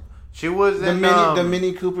 She was the in the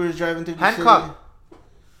Mini Cooper is driving through the Hancock. city.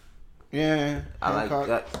 Yeah, I Hancock.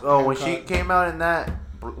 like that. Oh, when she came out in that,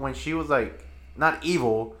 when she was like not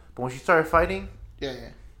evil, but when she started fighting.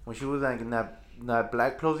 Yeah. When she was like in that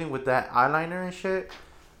black clothing with that eyeliner and shit,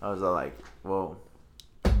 I was like, whoa.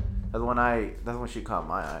 That's when she caught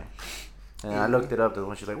my eye, and I looked it up. That's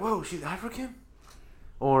when she's like, whoa, she's African,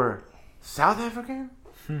 or South African.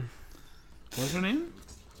 What's her name?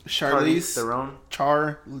 Charlize Theron.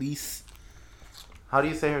 Charlize. How do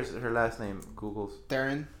you say her last name? Google's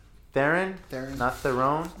Theron. Theron. Theron. Not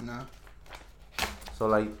Theron. No. So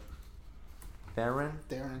like Theron.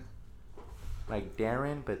 Theron. Like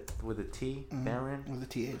Darren, but with a T. Mm-hmm. Theron. With a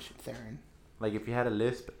TH. Theron. Like if you had a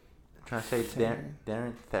lisp, trying to say Theron.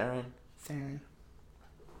 Theron. Theron.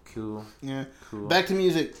 Cool. Yeah. Cool. Back to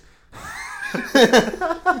music.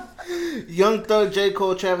 Young Thug, J.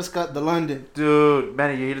 Cole, Travis Scott, The London. Dude,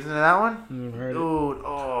 Manny, you listen to that one? Never heard Dude,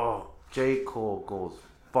 oh, J. Cole goes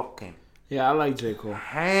fucking Yeah, I like J. Cole.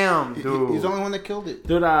 ham, dude. He's the only one that killed it.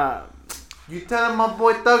 Dude, you telling my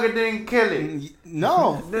boy Thugger didn't kill it?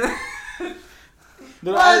 No. Dude,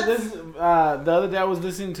 the other day I was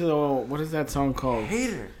listening to what is that song called?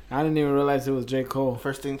 Hater. I didn't even realize it was J. Cole.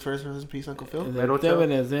 First things first, rest in peace, Uncle Phil. The Middle devil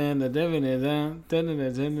child. is in, the devil is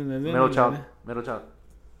in, Middle child. Middle child.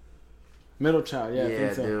 Middle child, yeah, I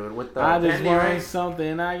think so. Dude. With the I just Bentley want ring.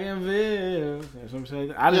 something I can feel. That's what I'm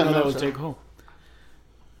saying. I didn't know that was J. Cole.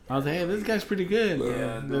 I was like, hey, this guy's pretty good.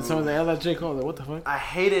 Yeah, Then someone was like, that's J. Cole. I was like, what the fuck? I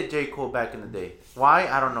hated J. Cole back in the day. Why?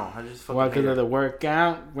 I don't know. I just fucking Why? hate Because of it. the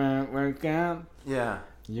workout. Yeah.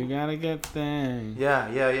 You gotta get things.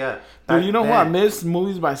 Yeah. Dude, you know Back what? I then, miss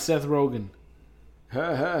movies by Seth Rogen.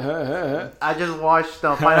 I just watched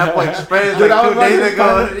Pineapple Express Dude, I like was 2 days watching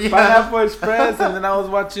ago. Yeah. Pineapple Express, and then I was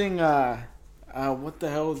watching what the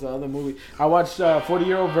hell was the other movie? I watched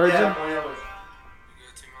 40-Year-Old Virgin.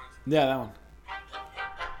 Yeah, that one.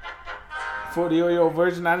 40-Year-Old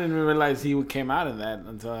Virgin. I didn't even realize he came out of that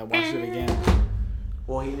until I watched it again.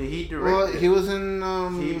 Well, he directed. Well, he was in.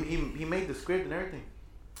 He made the script and everything.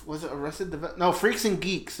 Was it Arrested Development? No, Freaks and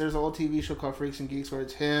Geeks. There's an old TV show called Freaks and Geeks where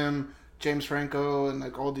it's him, James Franco, and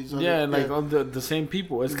like all these other. Yeah, like all the same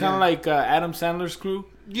people. It's kind of like Adam Sandler's crew.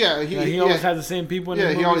 Yeah, he always has the same people.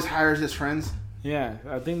 In he always hires his friends. Yeah,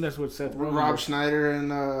 I think that's what Seth Rogen. Rob Schneider and.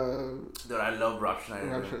 Dude, I love Rob Schneider.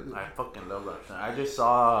 Rob Schneider. I fucking love Rob Schneider. I just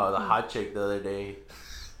saw the hot chick the other day.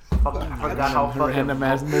 I forgot how fucking random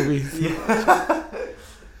ass movies.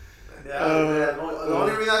 Yeah, the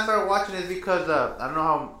only reason I started watching is because I don't know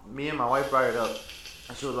how me and my wife brought it up.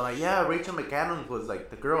 And she was like, yeah, Rachel McAdams was like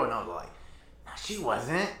the girl. And I was like, nah, she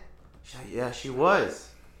wasn't. She's like, yeah, she was.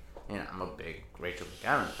 And I'm a big Rachel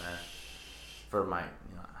McAdams fan. For my,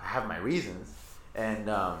 I have my reasons. And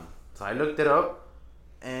so I looked it up.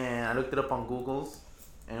 And I looked it up on Google's.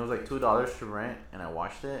 And it was like $2 to rent. And I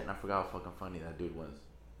watched it. And I forgot how fucking funny that dude was.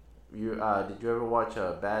 Did you ever watch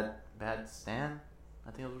Bad Stan? I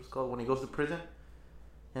think that's what it's called. When he goes to prison.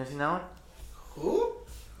 You ever seen that one? Who?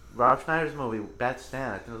 Rob Schneider's movie, Bad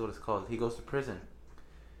Stan. I think that's what it's called. He goes to prison.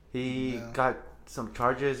 He got some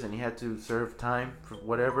charges and he had to serve time for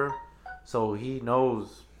whatever. So he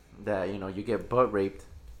knows that, you get butt raped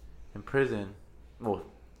in prison. Well,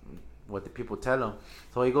 what the people tell him.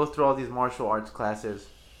 So he goes through all these martial arts classes.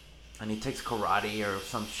 And he takes karate or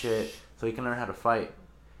some shit so he can learn how to fight.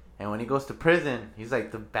 And when he goes to prison, he's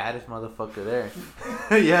like the baddest motherfucker there.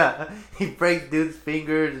 Yeah, he breaks dudes'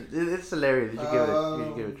 fingers. It's hilarious. You should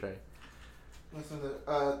give it a try. Listen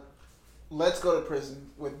to Let's Go to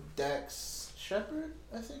Prison with Dax Shepard.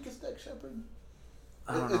 I think it's Dax Shepard.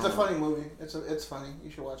 It's a funny movie. It's funny.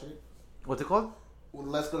 You should watch it. What's it called?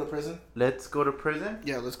 Let's Go to Prison. Let's Go to Prison?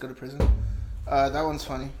 Yeah, Let's Go to Prison. That one's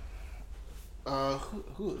funny.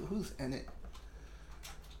 Who's in it?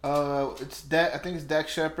 I think it's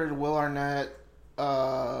Dax Shepard, Will Arnett, the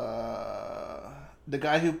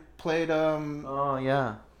guy who played Oh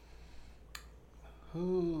yeah.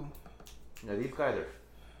 Who? Yeah, these guys are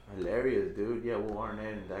hilarious, dude. Yeah, Will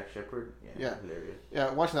Arnett and Dax Shepard. Yeah, hilarious. Yeah,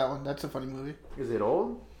 watch that one. That's a funny movie. Is it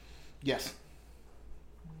old? Yes.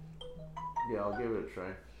 Yeah, I'll give it a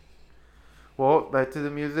try. Well, back to the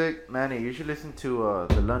music, Manny. You should listen to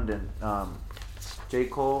the London. J.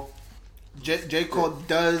 Cole. J. Cole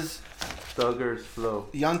does Thugger's flow.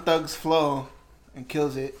 Young Thug's flow and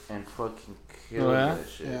kills it. And fucking kills that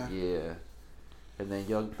shit. Yeah. And then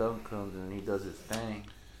Young Thug comes and he does his thing.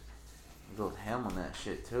 He goes ham on that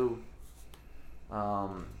shit too.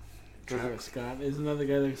 Travis Scott is another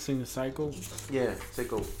guy that sings Psycho. Yeah,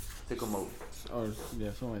 Sicko Mode. Or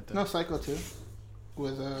something like that. No, Psycho 2.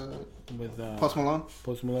 With Post Malone.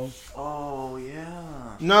 Post Malone. Oh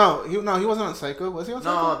yeah. No, he wasn't on Psycho. Was he on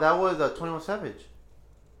Psycho? No, that was 21 Savage.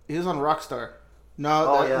 He was on Rockstar. No,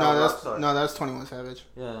 Rockstar. That's 21 Savage.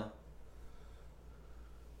 Yeah.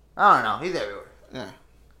 I don't know. He's everywhere. Yeah.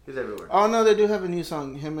 He's everywhere. Oh no, they do have a new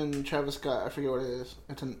song. Him and Travis Scott. I forget what it is.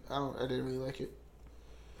 I didn't really like it.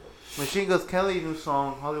 Machine Gun Kelly's new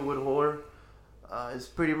song, Hollywood Whore, is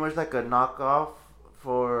pretty much like a knockoff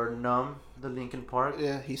for Numb, the Linkin Park.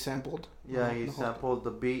 Yeah, he sampled. Yeah, he sampled the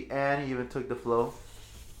beat and he even took the flow.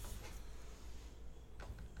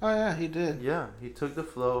 Oh yeah, he did. Yeah, he took the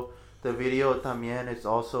flow. The video también, it's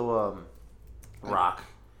also rock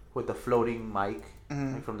with the floating mic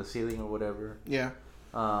like from the ceiling or whatever. Yeah.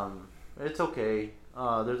 It's okay.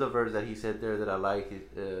 There's a verse that he said there that I like.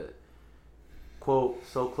 Quote,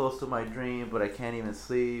 so close to my dream, but I can't even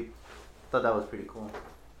sleep. Thought that was pretty cool.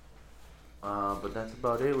 But that's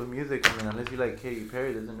about it with music. I mean, unless you like Katy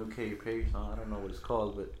Perry, there's a new Katy Perry song. I don't know what it's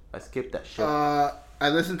called, but I skipped that shit. I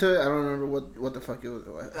listened to it. I don't remember what the fuck it was.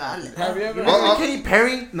 Have you ever listened to Katy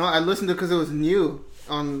Perry? No, I listened to it because it was new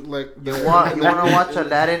on like. You want to watch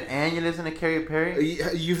Aladdin and you listen to Katy Perry?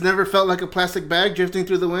 You've never felt like a plastic bag drifting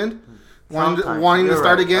through the wind, wanting to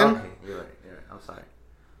start again. Okay, you're right. I'm sorry.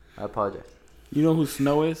 I apologize. You know who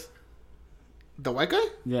Snow is? The white guy?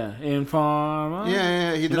 Yeah, Informer.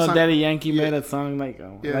 Yeah. He did Daddy Yankee made a song like,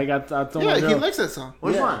 like I told my girl. He likes that song.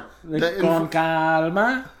 Which one? Con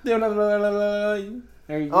calma.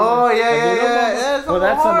 Oh yeah. Well,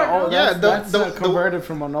 that's an old. Yeah, That's converted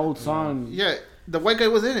from an old song. Yeah, the white guy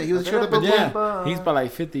was in it. He was showed up at Yeah, he's about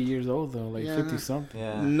like 50 years old though, like 50 something.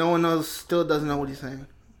 Yeah. No one knows. Still doesn't know what he's saying.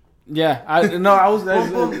 Yeah, I was.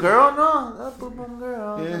 Boom Boom Girl, no, that's Boom Boom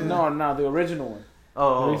Girl. Yeah. No, the original one.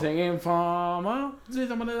 Oh. He's singing Informer,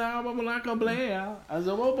 like a Blair, as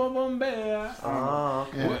a boom bear. Oh,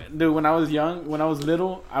 okay. Yeah. Dude, when I was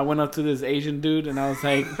little, I went up to this Asian dude and I was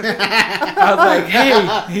like,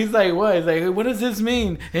 hey, he's like, what? He's like, what does this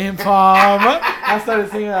mean? Informer. I started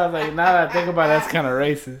singing. I was like, now that I think about it, that's kind of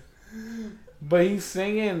racist. But he's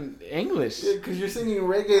singing English. Yeah, because you're singing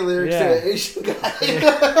reggae lyrics to an Asian guy.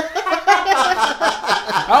 Yeah.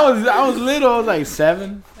 I was little. I was like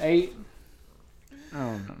 7, 8. I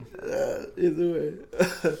don't know. Either way.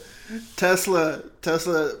 Tesla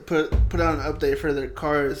put out an update for their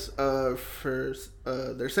cars for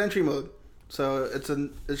their Sentry mode. So it's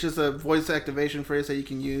just a voice activation phrase that you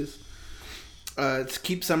can use. It's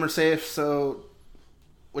keep summer safe. So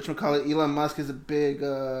whatchamacallit, Elon Musk is a big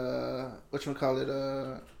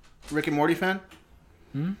Rick and Morty fan.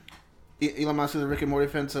 Elon Musk is a Rick and Morty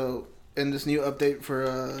fan. So in this new update for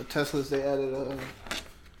Teslas, they added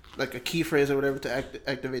like a key phrase or whatever to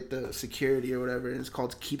activate the security or whatever, and it's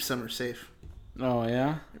called "Keep Summer Safe." Oh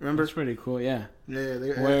yeah, remember? It's pretty cool. Yeah. Yeah.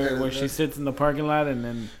 Where she sits in the parking lot and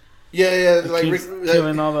then. Yeah, like Rick,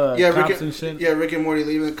 killing all the cops and shit. Yeah, Rick and Morty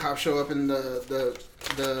leaving the cops show up in the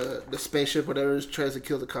spaceship, whatever, tries to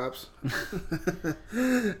kill the cops.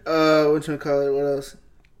 Whatchamacallit, what else?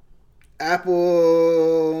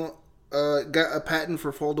 Apple got a patent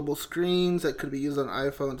for foldable screens that could be used on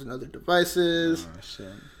iPhones and other devices. Oh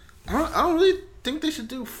shit. I don't really think they should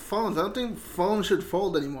do phones. I don't think phones should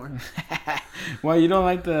fold anymore. Why, you don't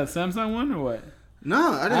like the Samsung one or what?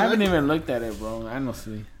 No, I haven't even looked at it, bro.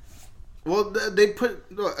 Honestly. Well, they put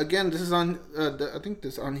again. This is on. I think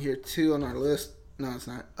this is on here too on our list. No, it's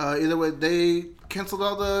not. Either way, they canceled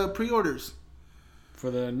all the pre-orders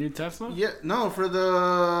for the new Tesla. Yeah, no, for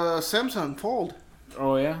the Samsung Fold.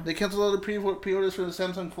 Oh yeah. They canceled all the pre-orders for the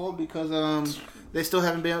Samsung Fold because they still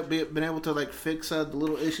haven't been able to like fix the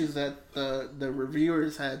little issues that the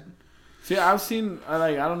reviewers had. See, I've seen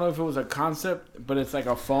I don't know if it was a concept, but it's like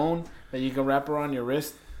a phone that you can wrap around your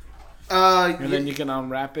wrist. And then you can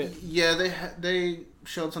unwrap it. Yeah, they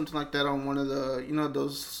showed something like that on one of the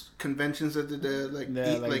those conventions that did like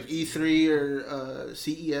E3 or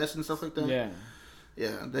CES and stuff like that.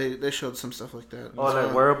 Yeah, they showed some stuff like that. Oh,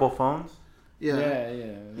 like wearable phones. Yeah.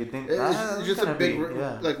 You think it's just a big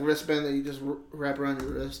like wristband that you just wrap around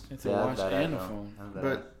your wrist. It's a watch and a phone.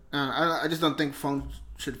 But I just don't think phones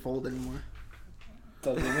should fold anymore.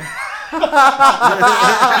 That's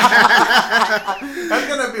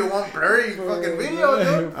gonna be one blurry fucking video,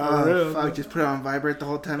 dude. Fuck, just put it on vibrate the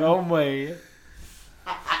whole time. Oh my.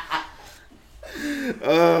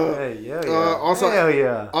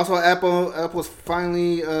 Also, Apple's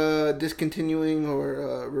finally discontinuing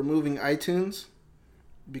or removing iTunes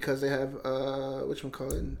because they have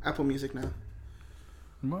Apple Music now.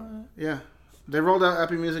 What? Yeah, they rolled out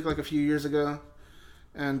Apple Music like a few years ago,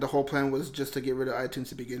 and the whole plan was just to get rid of iTunes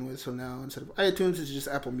to begin with. So now instead of iTunes, it's just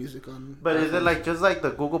Apple Music on. But is it like just like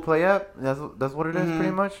the Google Play app? That's what it is,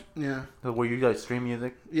 pretty much. Yeah. So where you guys stream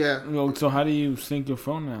music. Yeah. So how do you sync your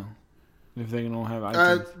phone now? If they don't have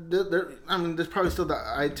iTunes, there's probably still the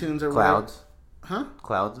iTunes or Clouds. Whatever. Huh?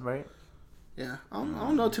 Clouds, right? Yeah, I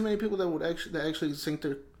don't know too many people that would actually sync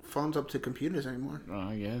their phones up to computers anymore.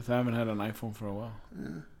 I guess I haven't had an iPhone for a while.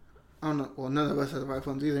 Yeah, I don't know. Well, none of us have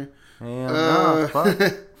iPhones either. Yeah,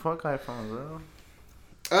 fuck iPhones, bro.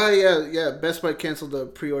 Yeah. Best Buy canceled the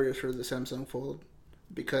pre-orders for the Samsung Fold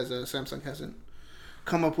because Samsung hasn't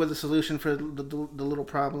come up with a solution for the little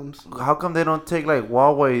problems. How come they don't take like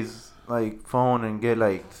Huawei's like phone and get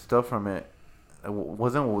like stuff from it?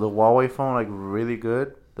 Wasn't the Huawei phone like really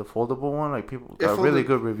good? The foldable one, like people got really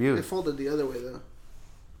good reviews. It folded the other way though.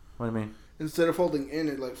 What do you mean? Instead of folding in,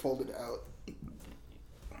 it like folded out.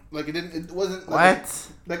 Like it didn't. It wasn't like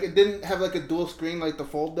it didn't have like a dual screen like the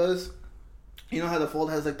Fold does. You know how the Fold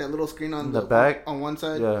has like that little screen on the back on one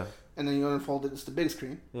side. Yeah. And then you unfold it. It's the big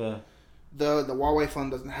screen. Yeah. The Huawei phone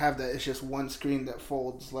doesn't have that. It's just one screen that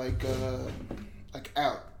folds like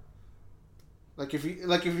out. Like if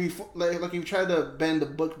you try to bend the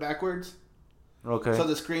book backwards. Okay. So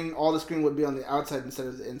all the screen would be on the outside instead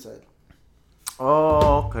of the inside.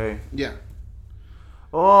 Oh, okay. Yeah.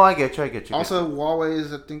 Oh, I get you. Also, Huawei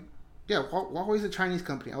is, Huawei is a Chinese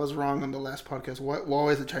company. I was wrong on the last podcast.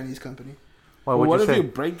 Huawei is a Chinese company. What if you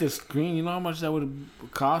break the screen? You know how much that would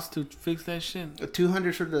cost to fix that shit?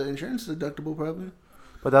 $200 for the insurance deductible, probably.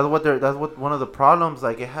 But that's what one of the problems.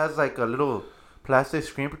 Like it has like a little plastic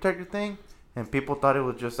screen protector thing, and people thought it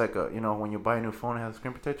was just like a, when you buy a new phone, it has a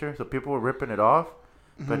screen protector. So people were ripping it off,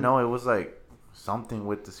 but no, it was like something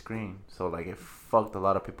with the screen. So like it fucked a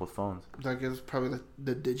lot of people's phones. Like it's probably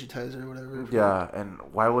the digitizer or whatever. Yeah, and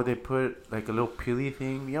why would they put like a little peely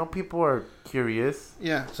thing? People are curious.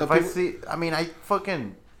 Yeah. So if I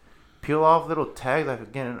fucking peel off little tags like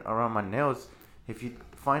again around my nails. If you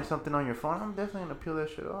find something on your phone, I'm definitely gonna peel that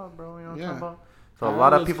shit off, bro. You know what I'm talking about? So a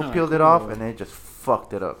lot of people peeled it off and they just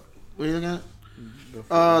fucked it up. What are you looking at?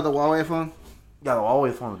 The Huawei phone. Yeah, the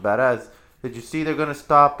Huawei phone was badass. Did you see they're gonna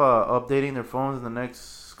stop updating their phones in the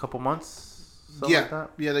next couple months? Yeah, like that?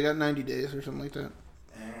 Yeah, they got 90 days or something like that.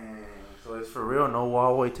 Dang. So it's for real, no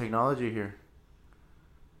Huawei technology here.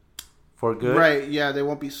 For good? Right, yeah, they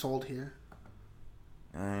won't be sold here.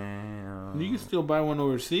 Damn. You can still buy one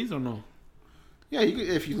overseas or no? Yeah, you could,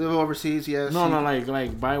 if you live overseas, yes. No,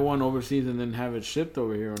 like buy one overseas and then have it shipped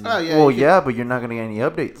over here. Or no? Oh yeah. Well, yeah, but you're not gonna get any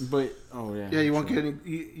updates. But yeah, you won't get any.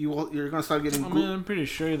 You're gonna start getting. I'm pretty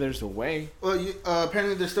sure there's a way. Well,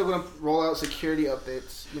 apparently they're still gonna roll out security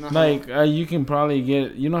updates. You can probably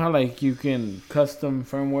get. You know how like you can custom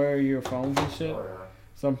firmware your phones and shit. Oh, yeah.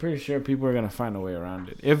 So I'm pretty sure people are gonna find a way around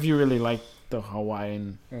it if you really like the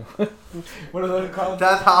Hawaiian. What are they called?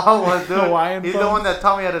 That's how I was doing. Hawaiian He's phone? the one that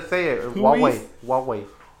taught me how to say it. Huawei. Huawei.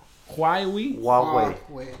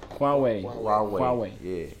 Huawei.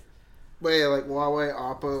 Yeah. But yeah, like Huawei,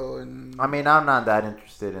 Oppo, and. I mean, I'm not that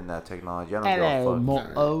interested in that technology. I don't give a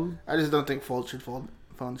fuck. I just don't think phones should fold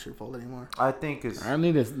anymore. I think it's.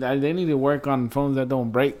 They need to work on phones that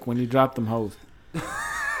don't break when you drop them hoes.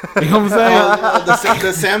 You know what I'm saying?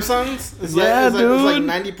 The Samsungs? It's dude. like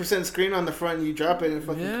 90% screen on the front and you drop it and it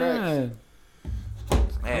fucking cracks.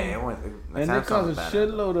 Hey, and it costs a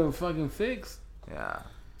shitload of fucking fix. Yeah.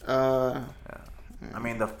 Yeah. I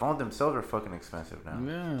mean, the phones themselves are fucking expensive now.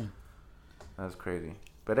 Yeah. That's crazy.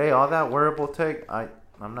 But hey, all that wearable tech, I'm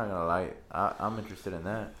not gonna lie, I'm interested in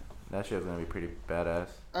that. That shit's gonna be pretty badass.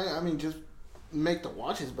 I mean, just make the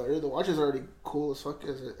watches better. The watch is already cool as fuck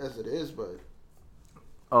as it is, but.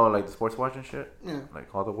 Oh, like the sports watch and shit? Yeah.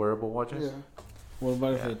 Like all the wearable watches? Yeah. What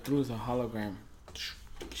about if it throws a hologram?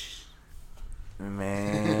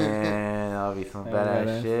 Man, that'll be some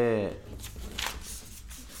badass shit.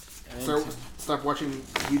 So stop watching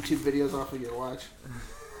YouTube videos off of your watch.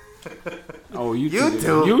 Oh, YouTube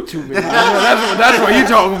videos. That's what you're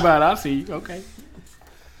talking about. I see. Okay.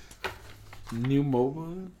 New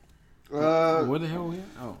mobile. What the hell we?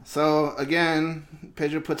 Oh. So again,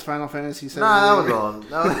 Pedro puts Final Fantasy 7. Nah, that was all.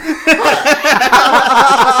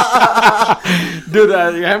 Dude,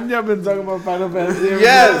 haven't you been talking about Final Fantasy?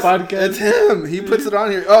 Yes, podcast? it's him. He puts it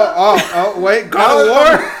on here. Oh, wait, God of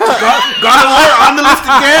War, God of War on the list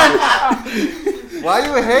again. Why are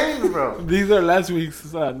you hating, bro? These are last week's.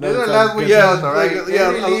 These are last week's shows, alright? They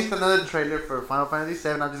released another trailer for Final Fantasy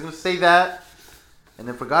 7. I'm just gonna say that. And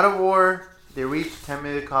then for God of War, they reached 10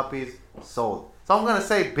 million copies sold. So I'm gonna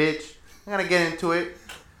say, bitch. I'm gonna get into it.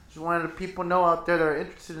 Just wanted the people know out there that are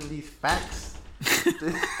interested in these facts.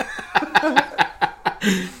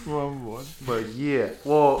 But yeah.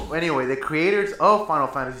 Well, anyway, the creators of Final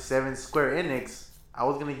Fantasy VII, Square Enix, I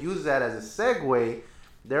was gonna use that as a segue.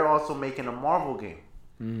 They're also making a Marvel game.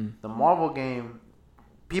 The Marvel game,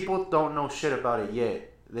 people don't know shit about it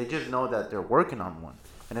yet. They just know that they're working on one,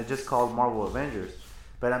 and it's just called Marvel Avengers.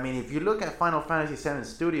 But I mean, if you look at Final Fantasy VII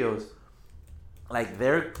Studios, like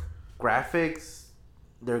their graphics,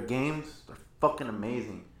 their games are fucking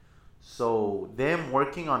amazing. So them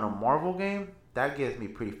working on a Marvel game, that gets me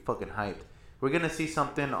pretty fucking hyped. We're gonna see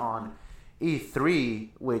something on E3,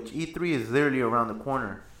 which E3 is literally around the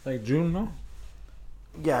corner. Like June, no?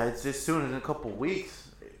 Yeah, it's as soon as in a couple weeks,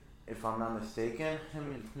 if I'm not mistaken.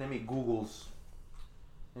 Let me Google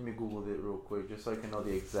it real quick, just so I can know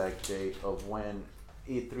the exact date of when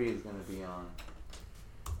E3 is gonna be on.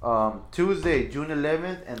 Tuesday, June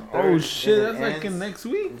 11th and 3rd. Oh shit, that's like in next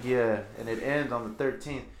week. Yeah, and it ends on the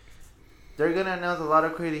 13th. They're gonna announce a lot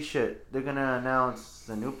of crazy shit. They're gonna announce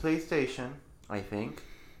the new PlayStation, I think.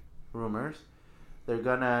 Rumors. They're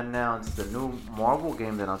gonna announce the new Marvel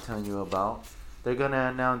game that I'm telling you about. They're gonna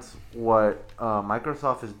announce what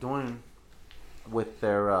Microsoft is doing with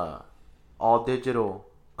their all digital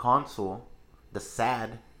console, the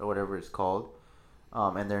SAD or whatever it's called,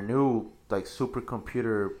 and their new like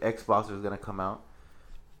supercomputer Xbox is gonna come out,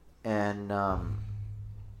 and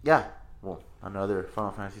yeah, well, another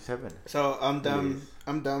Final Fantasy VII. So I'm dumb.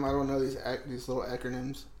 I don't know these little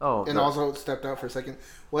acronyms. Oh, and also stepped out for a second.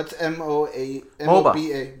 What's MOBA?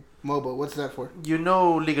 MOBA. What's that for? You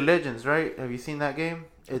know League of Legends, right? Have you seen that game?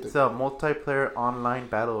 It's a multiplayer online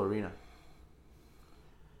battle arena.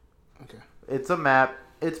 Okay. It's a map.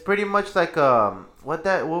 It's pretty much like what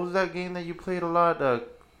was that game that you played a lot?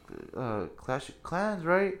 Clash of Clans,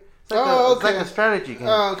 right? It's like it's like a strategy game.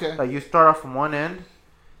 Oh, okay. Like you start off from one end,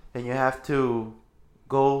 and you have to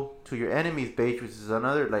go to your enemy's base, which is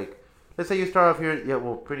another like. Let's say you start off here. Yeah,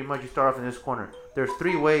 well, pretty much you start off in this corner. There's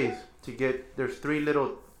 3 ways to get. There's 3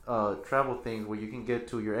 little travel things where you can get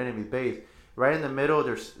to your enemy's base. Right in the middle,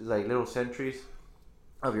 there's like little sentries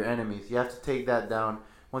of your enemies. You have to take that down.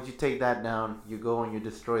 Once you take that down, you go and you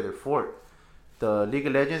destroy their fort. The League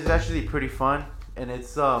of Legends is actually pretty fun, and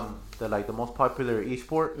it's the most popular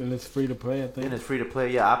esport. And it's free to play, I think. And it's free to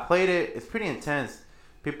play. Yeah, I played it. It's pretty intense.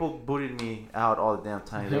 People booted me out all the damn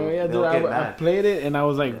time. Hell yeah, dude. I played it, and I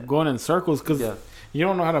was like going in circles because you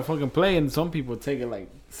don't know how to fucking play, and some people take it like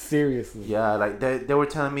seriously. Yeah, like they were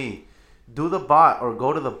telling me, do the bot or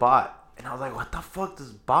go to the bot, and I was like, what the fuck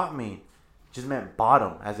does bot mean? It just meant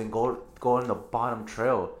bottom, as in go in the bottom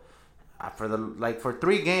trail. For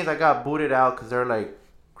 3 games, I got booted out because they're like,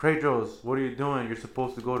 Kratos, what are you doing? You're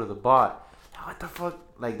supposed to go to the bot. What the fuck?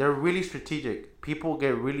 Like, they're really strategic. People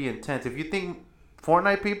get really intense. If you think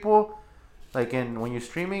Fortnite people, like when you're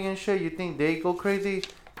streaming and shit, you think they go crazy?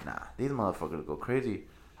 Nah, these motherfuckers go crazy.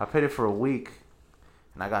 I played it for a week,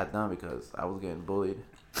 and I got done because I was getting bullied.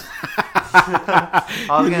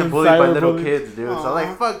 I was getting bullied by little kids, dude. So I'm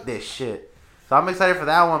like, fuck this shit. So I'm excited for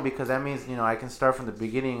that one because that means, I can start from the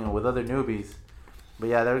beginning with other newbies. But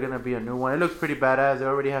yeah, there's going to be a new one. It looks pretty badass. They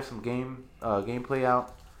already have some gameplay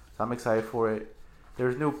out. So I'm excited for it.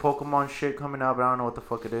 There's new Pokemon shit coming out, but I don't know what the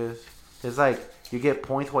fuck it is. It's like you get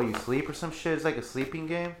points while you sleep or some shit. It's like a sleeping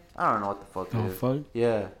game. I don't know what the fuck it is. Fuck?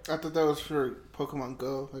 Yeah. I thought that was for Pokemon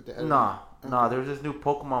Go. Like the Nah, there's this new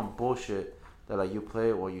Pokemon bullshit that like you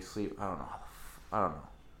play it while you sleep. I don't know.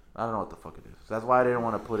 I don't know what the fuck it is. That's why I didn't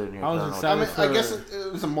want to put it in here. I guess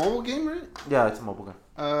it was a mobile game, right? Yeah, it's a mobile game.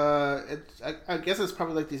 I guess it's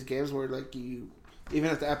probably like these games where like you,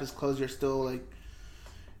 even if the app is closed, you're still like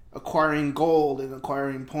acquiring gold and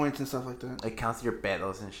acquiring points and stuff like that. It counts your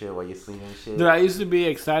battles and shit while you sleep and shit. Dude, I used to be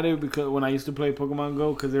excited because when I used to play Pokemon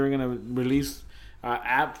Go, because they were gonna release an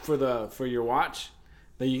app for your watch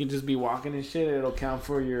that you can just be walking and shit. It'll count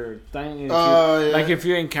for your thing. Like if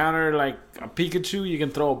you encounter like a Pikachu, you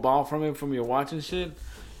can throw a ball from it from your watch and shit.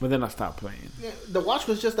 But then I stopped playing. Yeah, the watch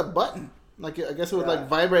was just a button. Like I guess it would like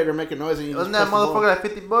vibrate or make a noise. And you wasn't that motherfucker like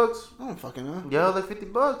 $50? I don't fucking know. Yeah, like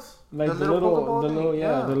 $50. Like the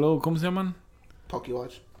little, ¿cómo se llaman?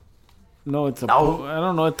 Pokewatch. No, it's I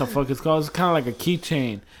don't know what the fuck it's called. It's kind of like a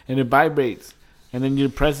keychain, and it vibrates, and then you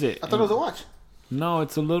press it. I thought it was a watch. No,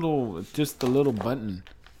 it's just a little button.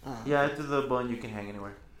 Oh. Yeah, it's a little button you can hang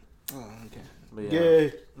anywhere. Oh, okay.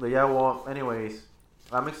 But yeah, well, anyways,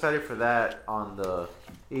 I'm excited for that on the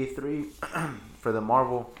E3 for the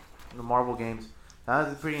Marvel games.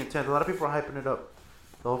 That's pretty intense. A lot of people are hyping it up.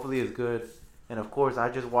 So hopefully it's good. And of course, I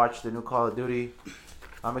just watched the new Call of Duty.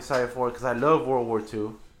 I'm excited for it because I love World War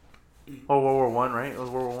II. Or World War One, right? It was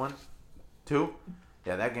World War One, 2.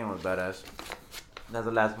 Yeah, that game was badass. That's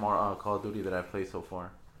the last Call of Duty that I played so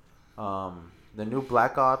far. The new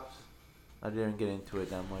Black Ops, I didn't get into it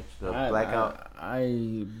that much. The Blackout.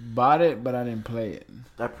 I bought it, but I didn't play it.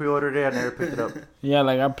 I pre-ordered it. I never picked it up. Yeah,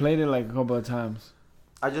 like I played it like a couple of times.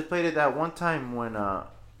 I just played it that one time when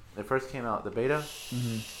it first came out, the beta.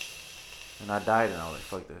 Mm-hmm. And I died, and I was like,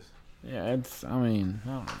 fuck this. Yeah, I don't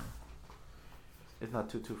know. It's not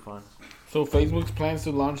too fun. So Facebook's plans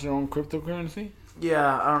to launch their own cryptocurrency?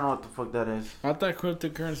 Yeah, I don't know what the fuck that is. I thought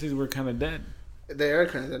cryptocurrencies were kind of dead. They are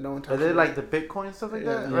kind of dead. No one talks about it. Are they like the Bitcoin and stuff like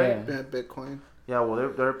that, right? Yeah, Bitcoin. Yeah,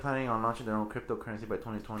 well, they're planning on launching their own cryptocurrency by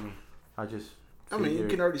 2020. I mean, you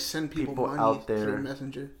can already send people money out there through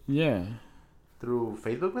Messenger. Yeah. Through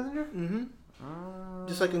Facebook Messenger? Mm-hmm.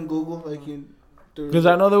 Just like in Google, like you. Because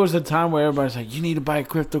I know there was a time where everybody's like, you need to buy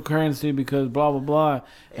cryptocurrency because blah, blah, blah.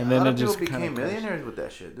 And then it just people became millionaires with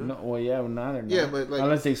that shit, dude. No, well, yeah, not they're not. Yeah, but like...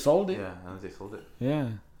 Unless they sold it. Yeah, unless they sold it. Yeah.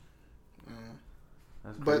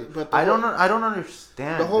 That's crazy. But I don't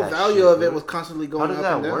understand. The whole value of it was constantly going up and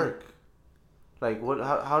down. How does that work? Like, what?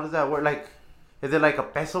 How does that work? Like, is it like a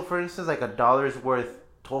peso, for instance? Like $1 is worth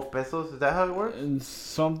 12 pesos? Is that how it works? And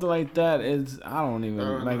something like that is... I don't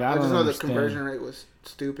even... I just know the conversion rate was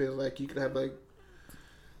stupid. Like, you could have like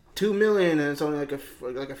 2 million and it's only like a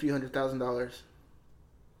few $100,000.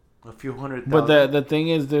 A few $100,000. But the thing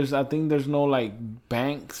is, I think there's no like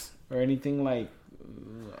banks or anything like.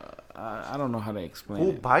 I don't know how to explain.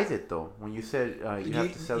 Who buys it though? When you said you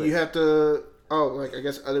have to sell it, you have to. Oh, like I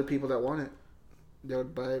guess other people that want it, they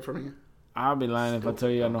would buy it from you. I'll be lying if I tell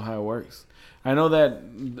you I know how it works. I know that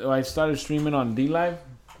I started streaming on DLive.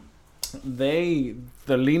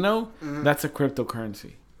 The Lino, that's a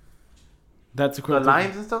cryptocurrency. That's a The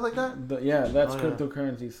lines and stuff like that? That's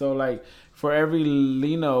cryptocurrency. So like for every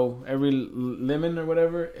lino, every lemon or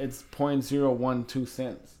whatever, it's 0.012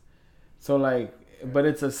 cents. So like, but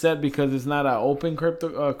it's a set because it's not an open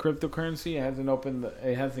cryptocurrency.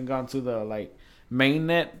 It hasn't gone to the like main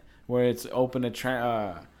net where it's open to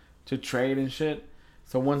trade and shit.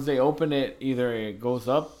 So once they open it, either it goes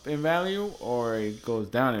up in value or it goes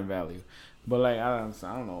down in value. But like I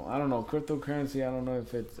don't know cryptocurrency. I don't know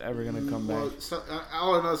if it's ever gonna come back. So,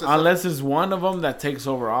 all I know is unless it's one of them that takes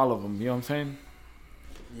over all of them. You know what I'm saying?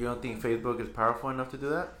 You don't think Facebook is powerful enough to do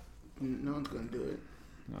that? No one's gonna do it.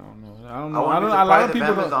 I don't know. A lot of people.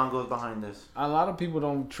 Amazon goes behind this. A lot of people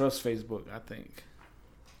don't trust Facebook. I think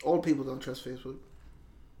old people don't trust Facebook.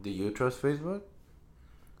 Do you trust Facebook?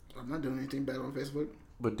 I'm not doing anything bad on Facebook.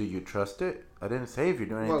 But do you trust it? I didn't say if you're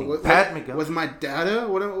doing anything bad, Miguel. Was my data?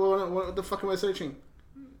 What the fuck am I searching?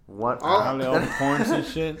 What? All the porn and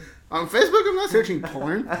shit. On Facebook, I'm not searching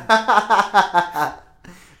porn.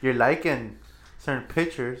 You're liking certain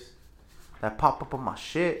pictures that pop up on my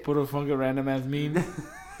shit. Put a fucking random ass meme.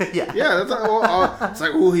 Yeah, that's like, it's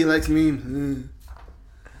like, oh, he likes memes.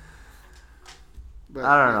 But,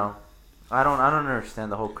 I don't know. I don't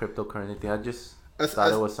understand the whole cryptocurrency thing. I just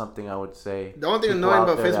thought it was something I would say. The only thing annoying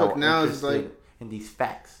about Facebook now is like in these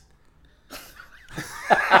facts.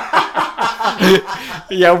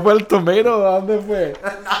 Ya fue el tomato. ¿A dónde fue?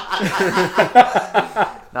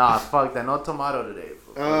 Nah, fuck that. No tomato today.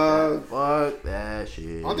 Fuck that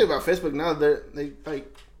shit. The only thing about Facebook now, they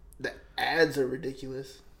like the ads are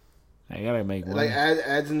ridiculous. I gotta make one. Like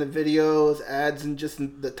ads in the videos, ads in just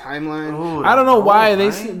the timeline. Ooh, I don't know why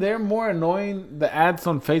they're more annoying, the ads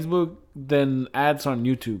on Facebook, than ads on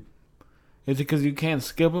YouTube. Is it because you can't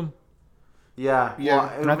skip them? Yeah.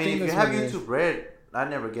 Well, I mean, if you have YouTube Red, I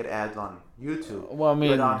never get ads on YouTube. Well, I mean,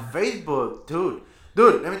 but on Facebook, dude,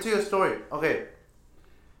 let me tell you a story. Okay,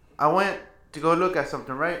 I went to go look at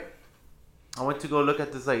something, right? I went to go look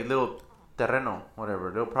at this like little terreno, whatever,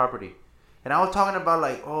 little property. And I was talking about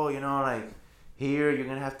like, oh, like here you're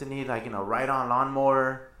going to have to need like, ride-on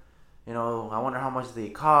lawnmower. I wonder how much they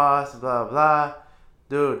cost, blah, blah.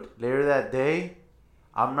 Dude, later that day,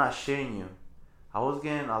 I'm not shitting you. I was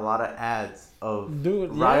getting a lot of ads of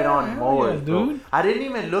ride-on mowers, dude. I didn't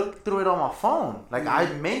even look through it on my phone. Like,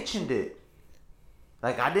 I mentioned it.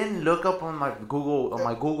 Like, I didn't look up on my Googles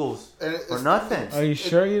or nothing. Are you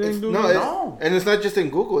sure you didn't do it? No. And it's not just in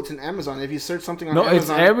Google. It's in Amazon. If you search something on Amazon. No, it's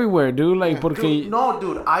everywhere, dude. Like,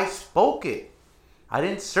 dude, I spoke it. I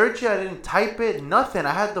didn't search it. I didn't type it. Nothing.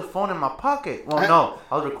 I had the phone in my pocket. Well, no.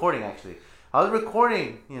 I was recording, actually. I was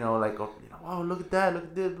recording, like, oh, look at that. Look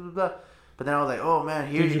at this, blah, blah. But then I was like, oh, man,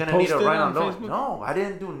 here you're going to need a ride-on lawnmower. No, I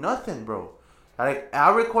didn't do nothing, bro. Like, I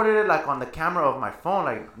recorded it, like, on the camera of my phone.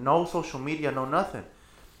 Like, no social media, no nothing.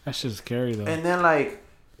 That's just scary, though. And then, like,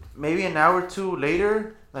 maybe an hour or two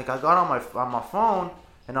later, like, I got on my phone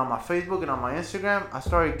and on my Facebook and on my Instagram, I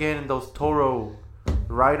started getting those Toro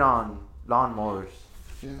ride-on lawnmowers.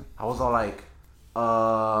 Yeah. I was all like,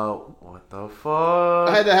 what the fuck?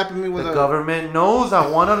 I had that happen to me with the government knows I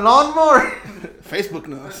want a lawnmower. Facebook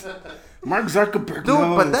knows. Mark Zuckerberg knows.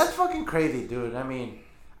 Dude, but that's fucking crazy, dude. I mean,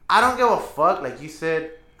 I don't give a fuck. Like you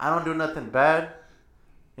said, I don't do nothing bad.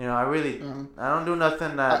 I really, I don't do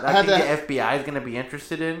nothing that I think the FBI is going to be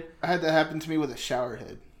interested in. I had that happen to me with a shower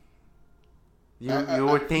head. You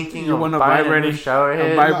were thinking of buying a new shower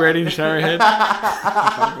head? A vibrating shower head?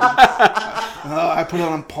 I put it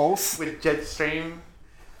on pulse. With Jetstream.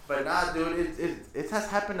 But nah, dude, it has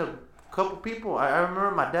happened to a couple people. I remember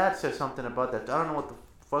my dad said something about that. I don't know what the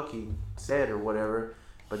fuck he said or whatever.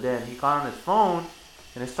 But then he got on his phone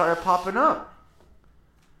and it started popping up.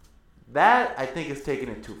 That, I think, is taking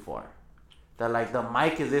it too far. That, like, the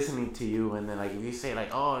mic is listening to you, and then, like, if you say, like,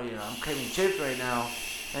 oh, I'm craving chips right now,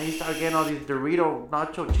 and you start getting all these Dorito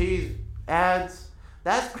nacho cheese ads,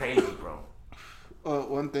 that's crazy, bro.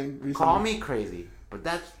 One thing recently. Call me crazy, but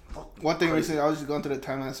that's one thing recently, I was just going through the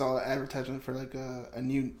timeline, I saw an advertisement for, like, a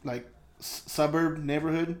new, like, suburb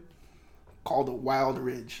neighborhood called Wild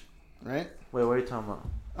Ridge, right? Wait, what are you talking about?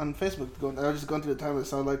 On Facebook, I was just going through the time. I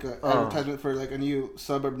saw like an advertisement for like a new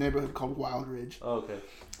suburb neighborhood called Wild Ridge. Oh, okay.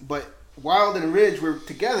 But Wild and Ridge were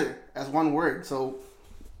together as one word, so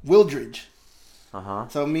Wildridge.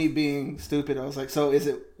 So me being stupid, I was like, so is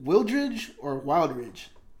it Wildridge or Wild Ridge?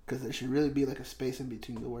 Because there should really be like a space in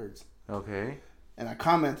between the words. Okay. And I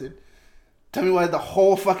commented, tell me why the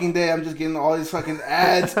whole fucking day I'm just getting all these fucking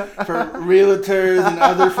ads for realtors and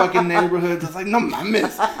other fucking neighborhoods. It's like, no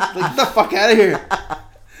mames. Like, get the fuck out of here.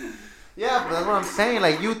 Yeah, but that's what I'm saying.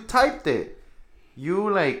 Like, you typed it.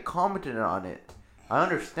 You, like, commented on it. I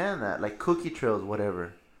understand that. Like, cookie trails,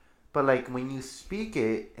 whatever. But like when you speak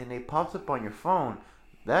it and it pops up on your phone,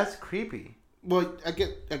 that's creepy. Well, I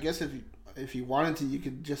guess if you wanted to, you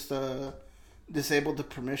could just disable the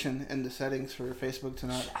permission and the settings for Facebook to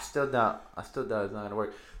not. I still doubt it's not gonna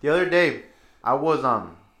work. The other day, I was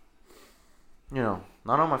not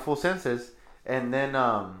on my full senses, and then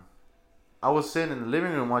I was sitting in the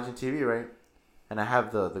living room watching TV, right? And I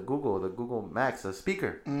have the Google Max, the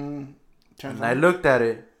speaker, and I looked at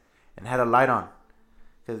it and had a light on,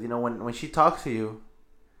 because when she talks to you,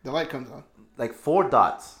 the light comes on. Like 4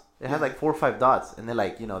 dots. It had like 4 or 5 dots, and they're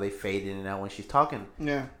like, they fade in and out when she's talking.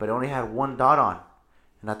 Yeah. But it only had 1 dot on,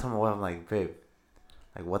 and I told my wife, I'm like, babe,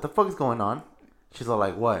 like what the fuck is going on? She's all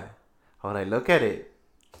like, what? I was like, look at it.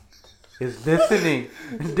 It's listening,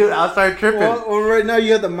 dude. I started tripping. Well, right now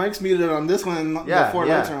you have the mics muted on this one, and the 4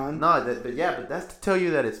 lights are on. No, but that's to tell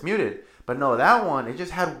you that it's muted. But no, that one, it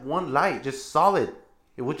just had 1 light, just solid.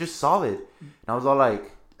 It was just solid, and I was all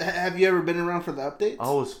like, have you ever been around for the updates?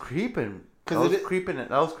 I was creeping. I was creeped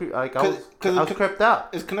out.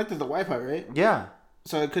 It's connected to the Wi-Fi, right? Yeah.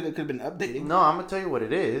 So it could have been updating. No, I'm gonna tell you what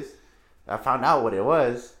it is. I found out what it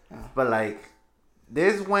was, but like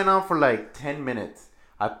this went on for like 10 minutes.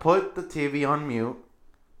 I put the TV on mute.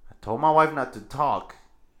 I told my wife not to talk,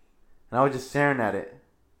 and I was just staring at it.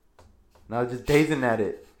 And I was just gazing at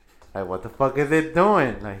it. Like, what the fuck is it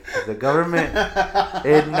doing? Like, the government,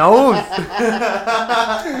 it knows.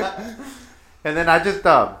 And then I just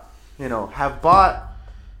I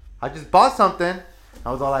just bought something.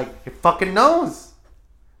 I was all like, it fucking knows.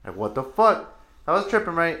 Like, what the fuck? I was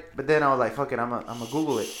tripping, right? But then I was like, fuck it, I'm gonna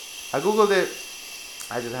Google it. I Googled it.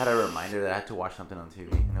 I just had a reminder that I had to watch something on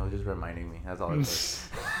TV, and it was just reminding me. That's all it was.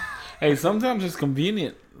 Hey, sometimes it's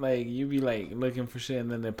convenient. Like, you be like looking for shit,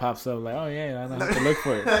 and then it pops up like, oh yeah, I don't have to look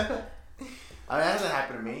for it. That hasn't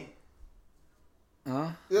happened to me. Huh?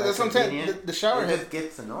 Yeah, that's what I'm saying. The shower head just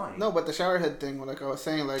gets annoying. No, but the shower head thing, like I was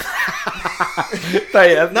saying, like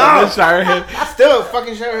no, shower head. Still a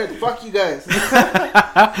fucking shower head. Fuck you guys.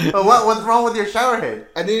 But what's wrong with your shower head?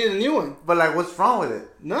 I needed a new one. But like, what's wrong with it?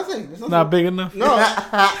 Nothing. There's nothing. Not big enough. No.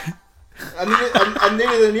 I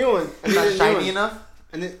needed a new one. Not shiny enough.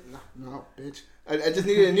 No, bitch. I just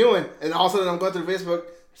needed a new one, and all of a sudden I'm going through Facebook.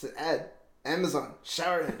 There's an ad. Amazon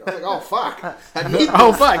shower head. I was like, oh fuck. I need this.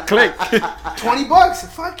 Oh fuck. Click. $20.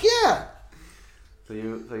 Fuck yeah. So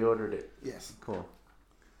you ordered it. Yes. Cool.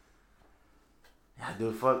 Yeah,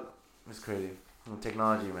 dude. Fuck. It's crazy.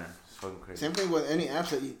 Technology, man. It's fucking crazy. Same thing with any apps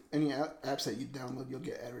that you download. You'll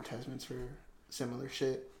get advertisements for similar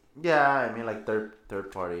shit. Yeah, I mean like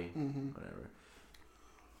third party, whatever.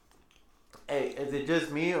 Hey, is it just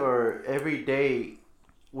me, or every day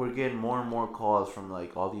we're getting more and more calls from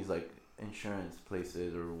like all these like insurance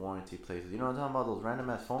places or warranty places? You know what I'm talking about? Those random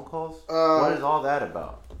ass phone calls. What is all that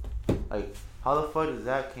about? Like, how the fuck does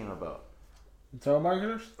that came about?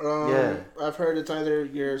 Telemarketers? Yeah, I've heard it's either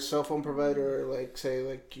your cell phone provider or like say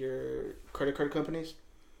like your credit card companies.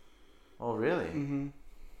 Oh really? Mm-hmm.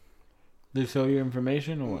 They sell you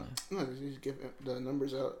information or what? No, they just give the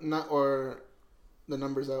numbers out, the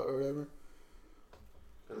numbers out or whatever.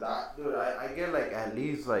 Cause I get like at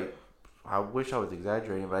least like, I wish I was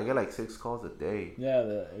exaggerating, but I get like 6 calls a day. Yeah,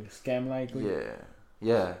 the scam likely.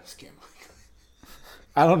 Yeah. Scam likely.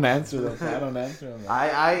 I don't answer them.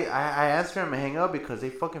 I answer them and hang up because they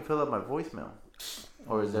fucking fill up my voicemail.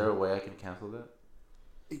 Or is there a way I can cancel that?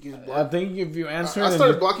 I think if you answer, I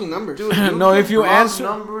started blocking numbers. Dude, no, if you answer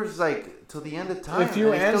numbers like till the end of time. If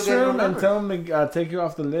you answer them and tell them to take you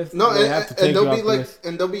off the list, no, they have to take you off the list.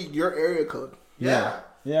 And they'll be your area code. Yeah,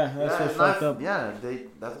 that's what's fucked up. Yeah,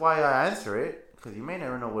 that's why I answer it, because you may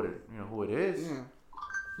never know who it is.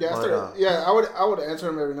 Yeah, I would answer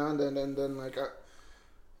them every now and then, and then like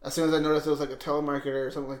as soon as I noticed it was like a telemarketer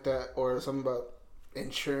or something like that, or something about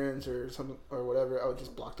insurance or something or whatever, I would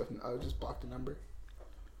just block the number.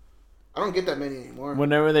 I don't get that many anymore.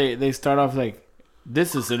 Whenever they start off like,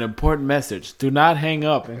 this is an important message, do not hang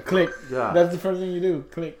up, and click. Yeah, that's the first thing you do.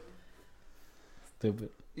 Click. Stupid.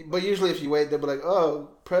 But usually if you wait, they'll be like, oh,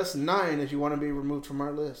 press 9 if you want to be removed from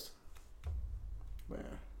our list.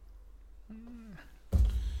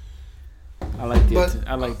 I like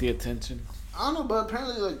the attention. I don't know, but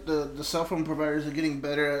apparently like the cell phone providers are getting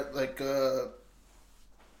better at like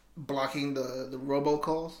blocking the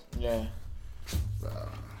robocalls. Yeah.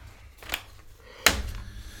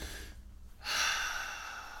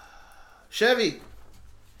 Chevy.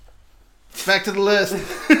 Back to the list.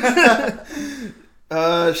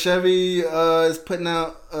 Chevy is putting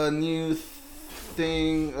out a new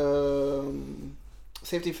thing,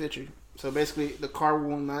 safety feature. So basically, the car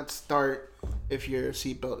will not start if your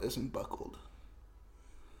seatbelt isn't buckled.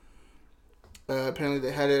 Apparently,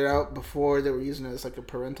 they had it out before they were using it as like a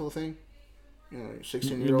parental thing.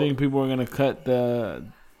 16-year-old. You think people are gonna cut the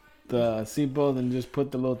seatbelt and just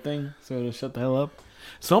put the little thing so it'll shut the hell up?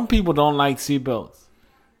 Some people don't like seatbelts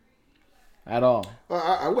at all. Well,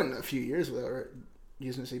 I went a few years without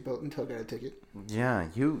using a seatbelt until I got a ticket. Yeah,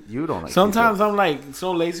 you don't like. Sometimes seatbelts. I'm like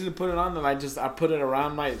so lazy to put it on that I put it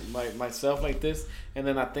around myself like this, and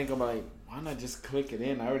then I think I'm like, why not just click it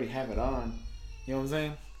in? I already have it on. You know what I'm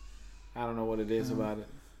saying? I don't know what it is about it.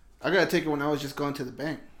 I got a ticket when I was just going to the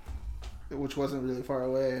bank, which wasn't really far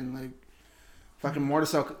away, and like fucking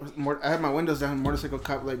motorcycle. I had my windows down. Motorcycle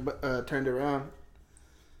cop like turned around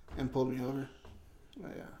and pulled me over.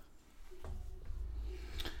 But yeah.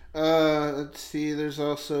 Let's see. There's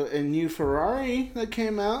also a new Ferrari that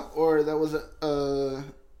came out, or that was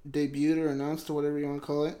debuted or announced, or whatever you want to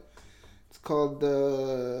call it. It's called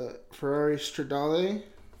the Ferrari Stradale.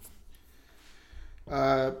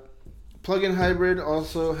 Plug-in hybrid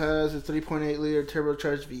also has a 3.8 liter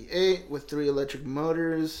turbocharged V8 with 3 electric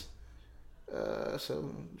motors.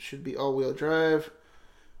 So should be all-wheel drive.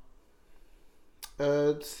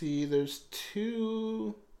 Let's see. There's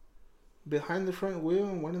 2 behind the front wheel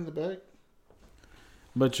and 1 in the back.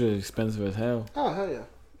 But you're expensive as hell. Oh hell yeah!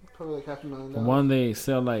 Probably like $500,000. One they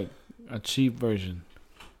sell like a cheap version.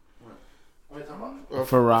 What are you talking about?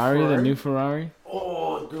 Ferrari, the new Ferrari.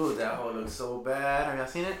 Oh, dude, that one looks so bad. Have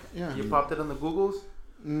you seen it? Yeah. You popped it on the Googles?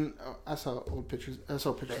 I saw old pictures. I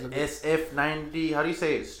saw pictures of it. SF90. How do you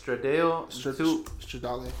say it? Stradale.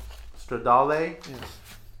 Stradale. Stradale. Yes.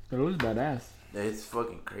 It was badass. It's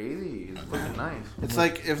fucking crazy. It's fucking nice. It's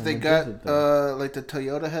like if they got like the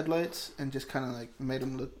Toyota headlights and just kind of like made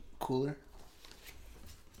them look cooler.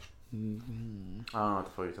 Mm-hmm. I don't know what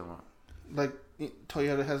the fuck you're talking about. Like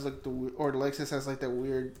Toyota has like or Lexus has like that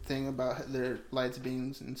weird thing about their lights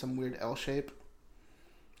being in some weird L shape.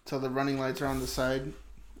 So the running lights are on the side.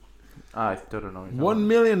 I still don't know. $1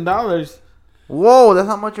 million. Whoa, that's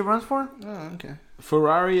how much it runs for? Oh, okay.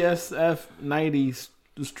 Ferrari SF90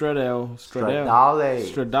 Stradale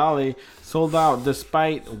sold out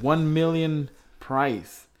despite $1 million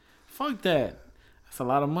price. Fuck that. That's a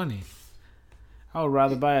lot of money. I would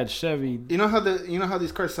rather buy a Chevy. You know how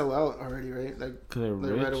these cars sell out already, right? Like they're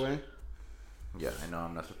rich. right away. Yeah, I know.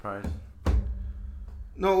 I'm not surprised.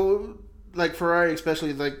 No, like Ferrari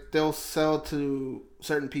especially, like they'll sell to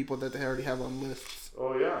certain people that they already have on lists.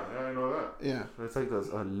 Oh yeah, I know that. Yeah, it's like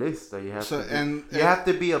a list that you have. So to and you have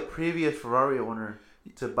to be a previous Ferrari owner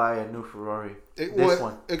to buy a new Ferrari.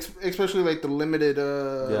 Especially like the limited,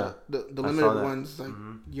 the limited ones, like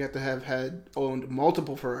you have to have had owned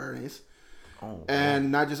multiple Ferraris. Oh,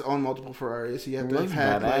 and not just own multiple Ferraris. You have to have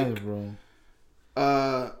had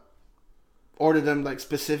like, ordered them like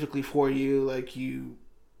specifically for you. Like you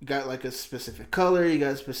got like a specific color, you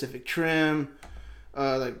got a specific trim,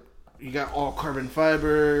 like you got all carbon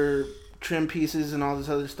fiber trim pieces and all this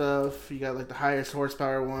other stuff. You got like the highest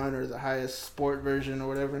horsepower one or the highest sport version or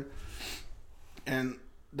whatever, and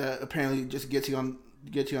that apparently just gets you on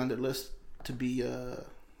the list to be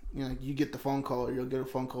you get the phone call, or you'll get a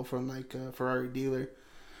phone call from like a Ferrari dealer,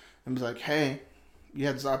 and it's like, hey, you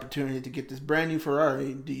have this opportunity to get this brand new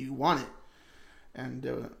Ferrari. Do you want it?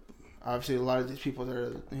 And obviously, a lot of these people that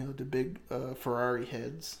are the big Ferrari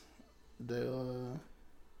heads, they'll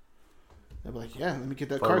be like, yeah, let me get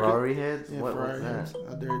that car. Ferrari heads? Yeah, what Ferrari heads.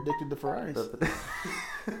 They're addicted to Ferraris.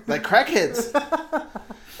 Like crackheads.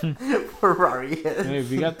 Ferrari heads. Hey,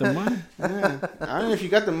 if you got the money. Yeah. I don't know if you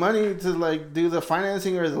got the money to like do the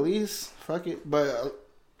financing or the lease. Fuck it. But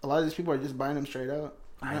a lot of these people are just buying them straight out.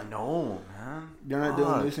 I know, man. They're not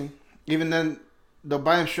doing leasing. Even then, they'll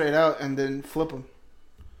buy them straight out and then flip them.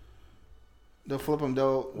 They'll flip them.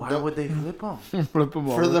 Why would they flip them? Flip them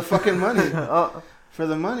for the fucking money. For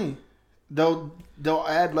the money, they'll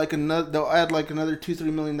add like another $2-3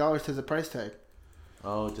 million to the price tag.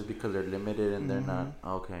 Oh, just because they're limited and they're not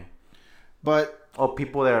okay. But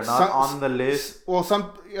people that are not on the list. Well,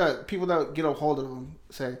 some people that get a hold of them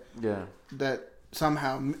say that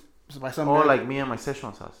somehow by some like me and my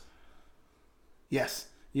Szechuan sauce. Yes,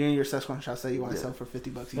 you and your Szechuan sauce that you want to sell for $50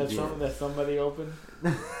 each. That somebody opened.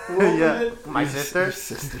 Yeah, my sister.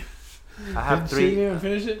 I have 3. She didn't even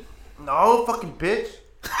finish it. No, fucking bitch.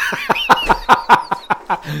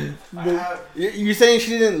 You saying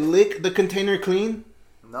she didn't lick the container clean?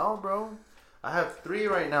 No, bro. I have 3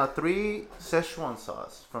 right now. 3 Szechuan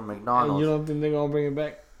sauce from McDonald's. And you don't think they're gonna bring it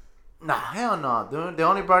back? Nah, hell no, dude. They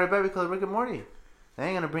only brought it back because of Rick and Morty. They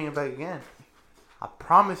ain't gonna bring it back again. I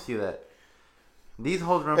promise you that. These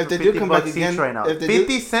hoes run for $50 each right now.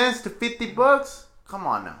 50 cents to $50? Come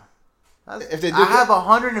on now. If they do, I have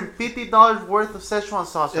 $150 worth of Szechuan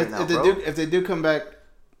sauce right now, bro. If they do come back,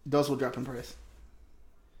 those will drop in price.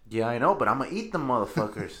 Yeah, I know, but I'm gonna eat them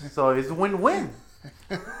motherfuckers. So it's a win-win.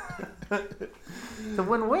 It's a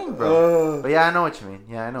win-win, bro. But yeah, I know what you mean.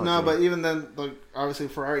 Yeah, I know. No, but even then, like obviously,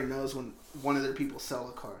 Ferrari knows when one of their people sell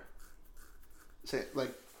a car. Say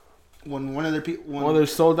like when one of their people. Well, they're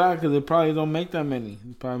sold out because they probably don't make that many.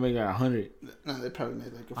 They probably make like 100. No, they probably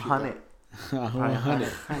made like a few. 100.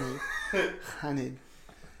 100.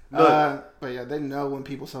 Look, but yeah, they know when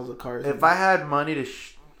people sell the cars. if I had money to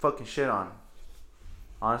fucking shit on,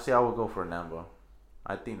 honestly, I would go for a Lambo.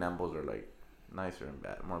 I think Lambos are like nicer and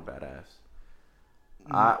more badass.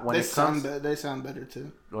 When they it comes, they sound better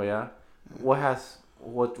too. Oh yeah,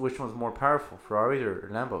 which one's more powerful, Ferraris or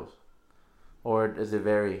Lambos, or does it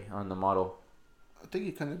vary on the model? I think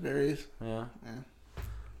it kind of varies. Yeah.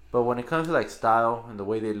 But when it comes to like style and the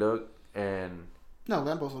way they look and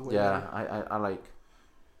Lambos look way better. I like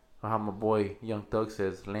how my boy Young Thug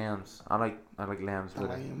says lambs. I like lambs.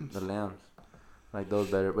 The lambs. I like those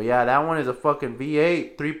better. But yeah, that one is a fucking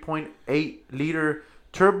V8 3.8 liter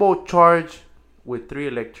turbocharged with 3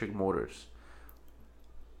 electric motors.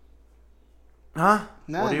 Huh?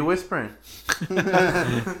 None. What are you whispering?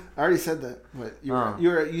 I already said that, but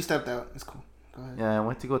you stepped out. It's cool. Go ahead. Yeah, I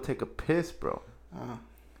went to go take a piss, bro.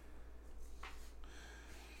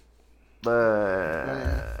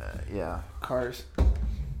 But yeah, cars.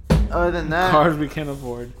 Other than that, cars we can't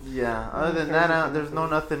afford. Yeah. Other than that, there's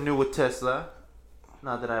nothing new with Tesla.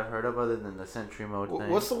 Not that I've heard of, other than the Sentry mode thing.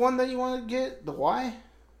 What's the one that you want to get? The Y?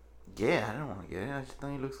 Yeah, I don't want to get it. I just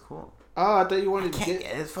think it looks cool. Oh, I thought you wanted to get it.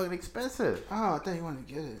 It's fucking expensive. Oh, I thought you wanted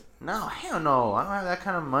to get it. No, hell no. I don't have that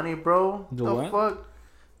kind of money, bro. The what? Fuck?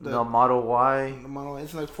 The Model Y. The Model Y.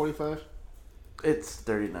 It's like 45. It's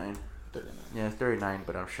 39. 39. Yeah, it's 39,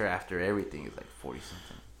 but I'm sure after everything it's like 40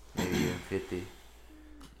 something, maybe even 50.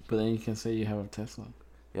 But then you can say you have a Tesla.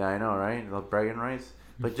 Yeah, I know, right? The bragging rights.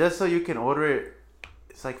 But just so you can order it,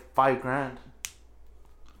 it's like $5,000.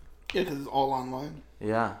 Yeah, because it's all online.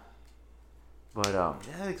 Yeah. But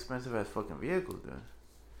yeah, expensive as fucking vehicles,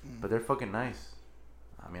 dude. But they're fucking nice.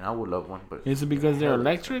 I mean, I would love one, but is it because they're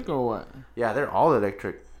electric or what? Yeah, they're all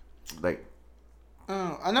electric. Like,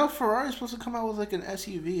 I know Ferrari's supposed to come out with like an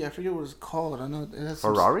SUV. I forget what it's called. I know it has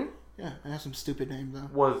Ferrari. Yeah, it has some stupid name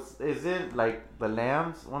though. Is it like the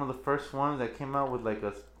Lambs? One of the first ones that came out with like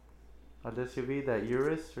a SUV, that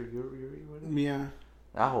Urus or Uri? Yeah.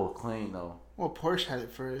 That whole clean though. Well, Porsche had it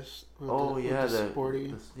first. With the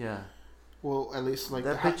sporty. Yeah. Well, at least like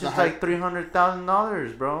that bitch is like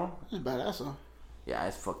 $300,000, bro. It's badass though. Yeah,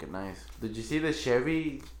 it's fucking nice. Did you see the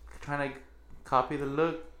Chevy trying to copy the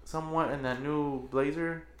look somewhat in that new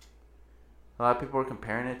Blazer? A lot of people were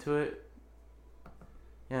comparing it to it.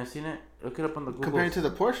 Yeah, seen it? Look it up on the Google. Comparing to the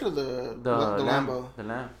Porsche or the Lambo? The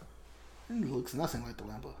Lamb. It looks nothing like the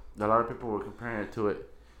Lambo. A lot of people were comparing it to it.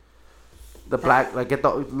 The black, like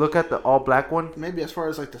look at the all black one. Maybe as far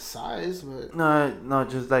as like the size, but no,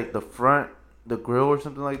 just like the front, the grill or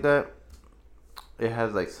something like that. It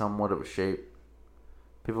has like somewhat of a shape.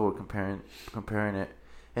 People were comparing it,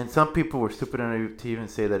 and some people were stupid enough to even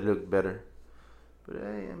say that it looked better. But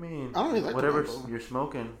hey, I mean, I don't really like whatever the Lambo. You're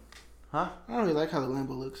smoking, huh? I don't really like how the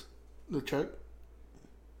Lambo looks. The truck.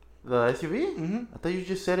 The SUV? Mm-hmm. I thought you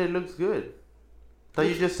just said it looks good. I thought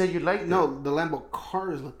you just said you liked it. No, the Lambo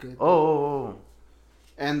cars look good. Oh.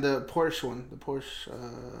 And the Porsche one. The Porsche...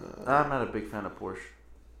 I'm not a big fan of Porsche.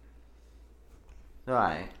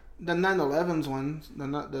 Alright. The 911s ones.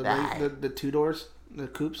 The two doors. The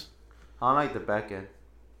coupes. I don't like the back end.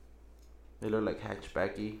 They look like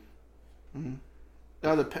hatchbacky. Mm-hmm.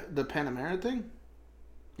 Oh, the Panamera thing?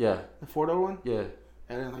 Yeah. The 4-door one? Yeah.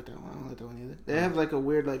 I didn't like that one. I don't like that one either. They have like a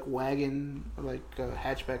weird like wagon, like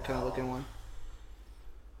hatchback kind of looking one.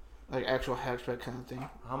 Like actual hatchback kind of thing.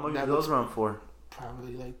 How much do those run for?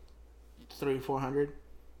 Probably like $300-$400.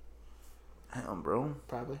 Damn, bro.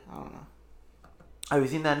 Probably. I don't know. Have you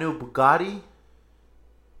seen that new Bugatti?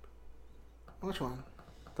 Which one?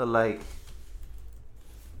 The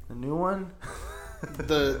new one?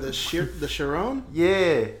 the Chiron?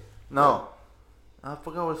 Yeah. No. I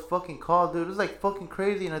forgot what it's fucking called, dude. It's like fucking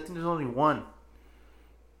crazy, and I think there's only one.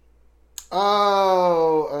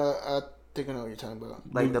 Oh, I think I know what you're talking about.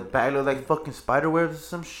 Like the back looks like fucking spiderwebs or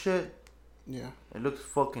some shit. Yeah. It looks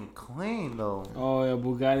fucking clean though. Oh yeah,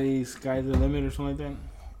 Bugatti Sky's the Limit or something like that.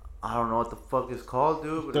 I don't know what the fuck it's called,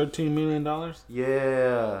 dude. But $13 million.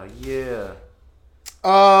 Yeah.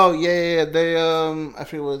 Oh yeah. They I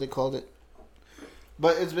forget what they called it.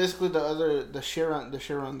 But it's basically the Chiron. They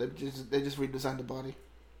just redesigned the body.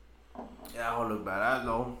 Yeah, I don't look bad. I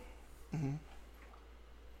know. Mm-hmm.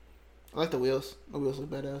 I like the wheels. The wheels look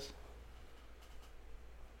badass.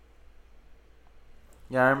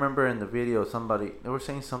 Yeah, I remember in the video they were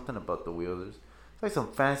saying something about the wheels. There's like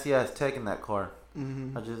some fancy ass tech in that car.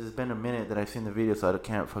 Mm-hmm. It's been a minute that I've seen the video, so I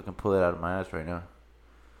can't fucking pull it out of my ass right now.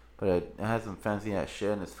 But it has some fancy ass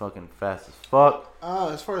shit and it's fucking fast as fuck.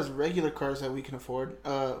 As far as regular cars that we can afford,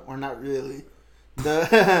 or not really.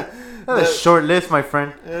 That's a short list, my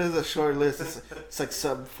friend. It is a short list. It's like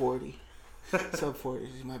sub 40. Sub 40.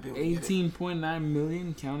 You might be able to 18.9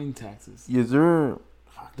 million counting taxes. Yes, sir.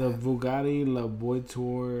 The Bugatti La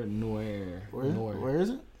Voiture Noir. Where is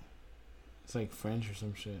it? It's like French or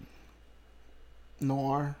some shit.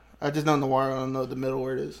 Noir. I just know Noir. I don't know the middle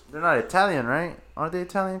word is. They're not Italian, right? Aren't they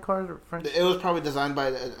Italian cars or French? It was probably designed by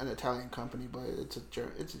an Italian company, but it's a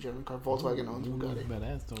German car. Volkswagen owns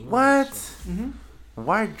Bugatti. What? Mm-hmm.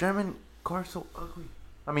 Why are German cars so ugly?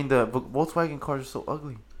 I mean, the Volkswagen cars are so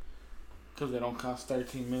ugly. Because they don't cost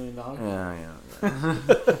 $13 million. Yeah.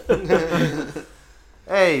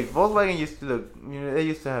 Hey, Volkswagen used to look. They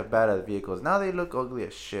used to have badass vehicles. Now they look ugly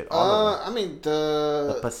as shit. I mean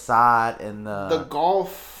the Passat and the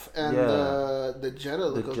Golf and the Jetta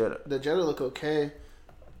look the Jetta look okay.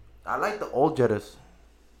 I like the old Jettas,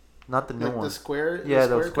 not the new like ones. The square. Yeah,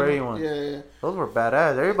 those squarey ones. Yeah. Those were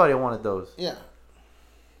badass. Everybody wanted those. Yeah.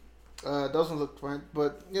 Those ones look fine,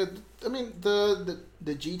 but yeah, I mean the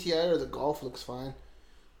GTI or the Golf looks fine.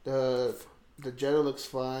 The Jetta looks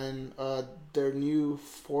fine. Their new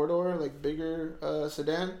 4-door, like bigger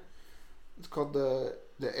sedan. It's called the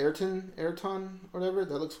Ayrton, whatever.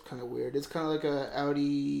 That looks kind of weird. It's kind of like a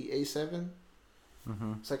Audi A7.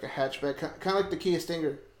 Mm-hmm. It's like a hatchback, kind of like the Kia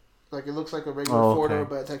Stinger. Like it looks like a regular 4-door,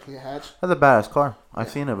 but it's actually a hatch. That's a badass car. I've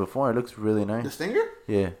seen it before. It looks really nice. The Stinger?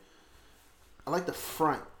 Yeah. I like the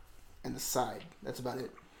front and the side. That's about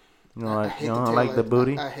it. You don't like the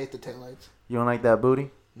booty? I hate the taillights. You don't like that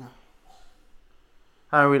booty? No.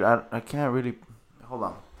 I can't really. Hold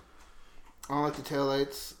on. I don't like the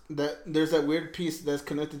taillights. There's that weird piece that's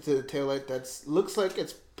connected to the taillight that looks like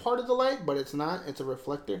it's part of the light, but it's not. It's a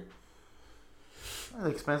reflector. That's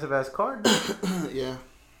an expensive ass car. Yeah.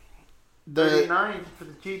 $39 for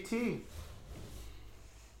the GT.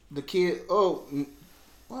 The Kia. Oh,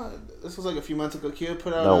 what? This was like a few months ago. Kia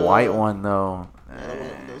put out the white one though.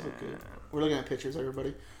 Those look good. We're looking at pictures,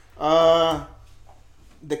 everybody. The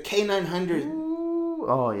K900. Ooh,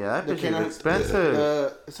 oh yeah, that bitch is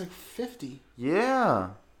expensive. It's like $50. Yeah.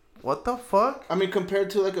 What the fuck? I mean,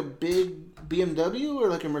 compared to like a big BMW or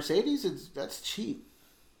like a Mercedes, that's cheap.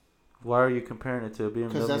 Why are you comparing it to a BMW?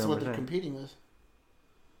 Because that's what they're competing with.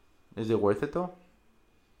 Is it worth it though?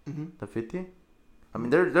 Mm-hmm. The 50? I mean,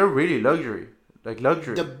 they're really luxury, like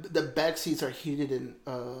luxury. The back seats are heated and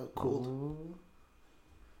cooled. Ooh.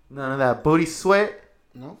 None of that booty sweat.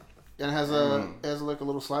 No, and it has like a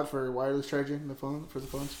little slot for wireless charging the phones.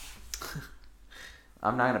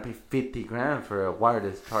 I'm not gonna pay $50,000 for a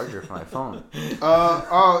wireless charger for my phone.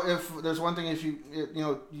 If there's one thing, if you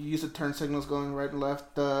use the turn signals going right and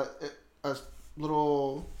left, a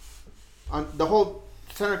little on the whole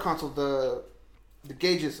center console, the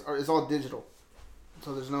gauges is all digital,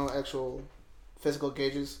 so there's no actual physical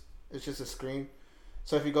gauges. It's just a screen.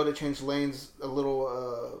 So if you go to change lanes, a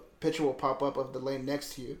little picture will pop up of the lane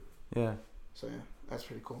next to you. Yeah. So yeah, that's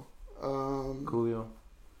pretty cool. Coolio.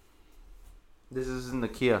 This is in the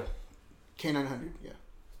Kia. K900, yeah.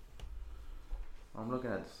 I'm looking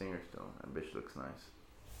at the Stinger still. That bitch looks nice.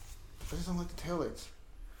 I just don't like the taillights.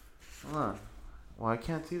 Hold on. Well, I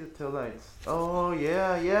can't see the taillights. Oh,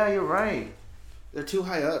 yeah, you're right. They're too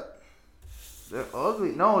high up. They're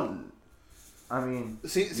ugly. No, I mean,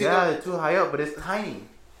 see they're too high up, but it's tiny.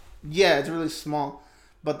 Yeah, it's really small.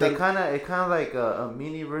 But it kind of like a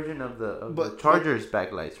mini version of the Charger's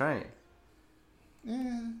backlights, right?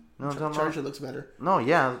 Yeah. No, Charger looks better. No,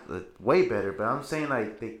 yeah, way better. But I'm saying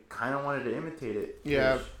like they kind of wanted to imitate it.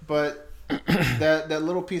 Yeah, but that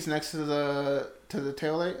little piece next to the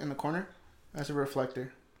taillight in the corner, that's a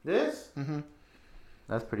reflector. This? Mm-hmm.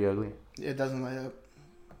 That's pretty ugly. It doesn't light up.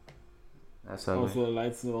 That's ugly. Also, the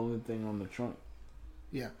light's the only thing on the trunk.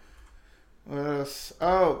 Yeah. What else?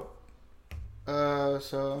 Oh.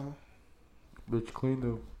 So. Bitch clean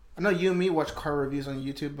though. I know you and me watch car reviews on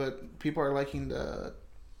YouTube, but people are liking the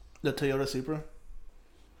Toyota Supra.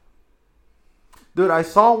 Dude, I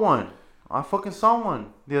saw one. I fucking saw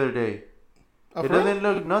one the other day. Oh, it doesn't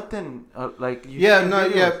look nothing like you. Yeah, no,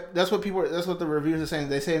 videos. Yeah. That's what the reviewers are saying.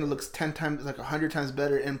 They say it looks 10 times, like 100 times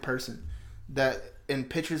better in person. That in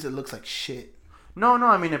pictures it looks like shit. No.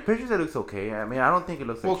 I mean, in pictures it looks okay. I mean, I don't think it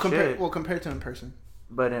looks like shit. Well, compared to in person.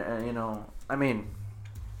 But I mean,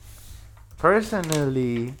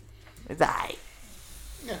 personally, it's alright.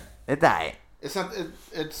 Yeah. It's alright. It's not.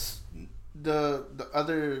 It's the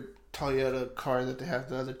other Toyota car that they have,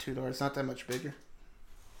 the other 2-door. It's not that much bigger.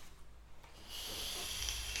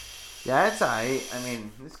 Yeah, it's alright. I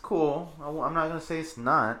mean, it's cool. I'm not gonna say it's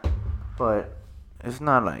not, but it's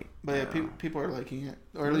not like. But yeah, people are liking it,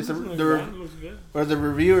 or at least the looks good. or the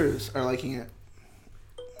reviewers are liking it.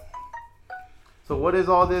 So what is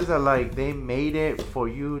all this? That like they made it for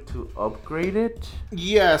you to upgrade it?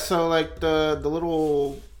 Yeah, so like the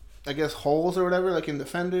little, I guess, holes or whatever, like in the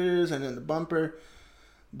fenders and in the bumper,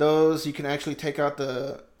 those you can actually take out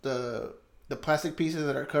the plastic pieces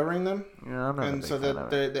that are covering them, and so that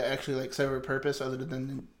they actually like serve a purpose other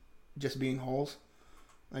than just being holes.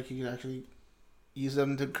 Like you can actually use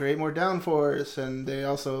them to create more downforce, and they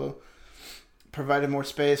also provided more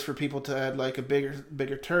space for people to add like a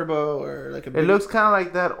bigger turbo or like a. It looks kind of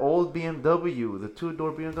like that old BMW, the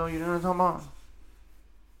 2-door BMW. You know what I'm talking about?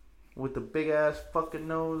 With the big ass fucking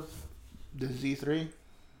nose. The Z3.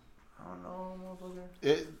 I don't know,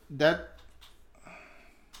 motherfucker.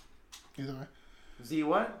 Either way. Z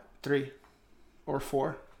what? 3 or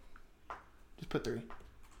 4. Just put 3.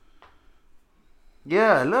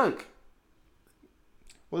 Yeah, look.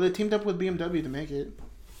 Well, they teamed up with BMW to make it.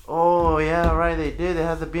 Oh yeah, right. They did. It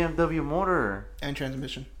has a BMW motor And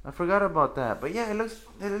transmission. I forgot about that. But yeah, it looks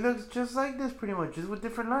just like this pretty much, just with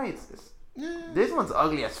different lights. Yeah. This one's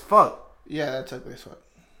ugly as fuck. Yeah, that's ugly as fuck.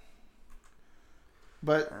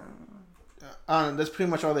 But that's pretty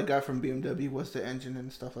much all they got from BMW was the engine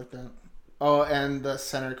and stuff like that. Oh, and the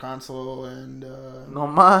center console and No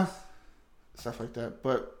mas. stuff like that.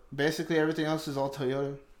 But basically everything else is all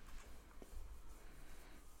Toyota.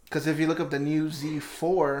 Because if you look up the new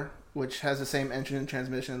Z4, which has the same engine and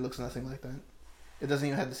transmission, it looks nothing like that. It doesn't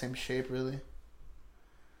even have the same shape, really.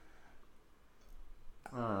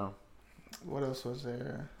 I don't know. What else was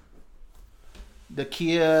there? The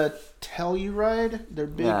Kia Telluride, their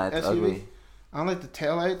big it's SUV. ugly. I don't like the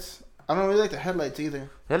taillights. I don't really like the headlights either.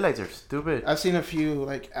 Headlights are stupid. I've seen a few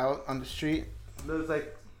like out on the street. Looks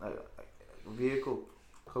like a vehicle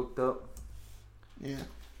cooked up. Yeah.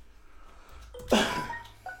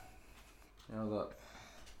 You know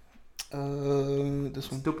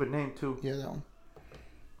This one. stupid name too. Yeah, that one.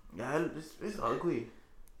 Yeah, it's ugly.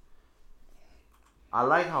 I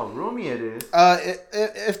like how roomy it is.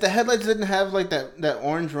 If the headlights didn't have like that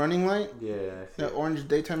orange running light, Yeah. that orange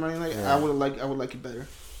daytime running light, Yeah. I would like it better.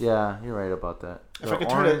 Yeah, you're right about that. If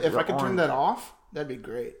I could turn that off, that'd be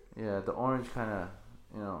great. Yeah, the orange kind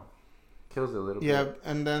of, kills it a little Yeah, bit.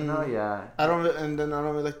 and then Yeah. I don't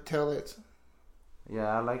really like the taillights. Yeah,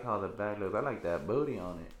 I like how the back looks. I like that booty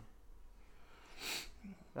on it.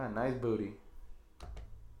 Got a nice booty.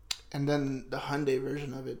 And then the Hyundai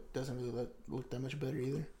version of it doesn't really look that much better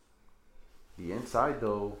either. The inside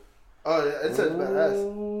though. Oh, yeah, it says badass.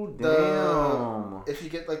 Oh damn! If you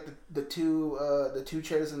get like the two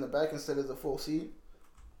chairs in the back instead of the full seat.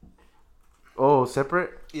 Oh,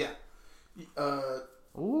 separate. Yeah.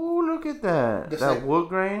 Ooh, look at that. That wood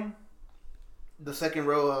grain. The second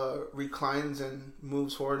row reclines and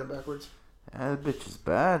moves forward and backwards. That bitch is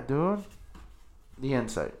bad, dude. The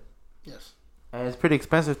inside. Yes. And it's pretty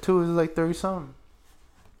expensive too. It's like 30 something.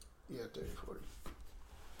 Yeah, 30, 40.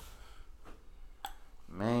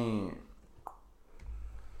 Man.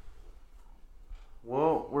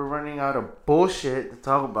 Well, we're running out of bullshit to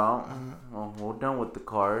talk about. Well, we're done with the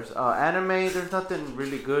cars. Anime, there's nothing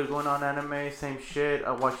really good going on anime. Same shit.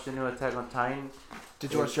 I watched the new Attack on Titan.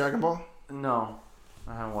 Did you watch Dragon Ball? No.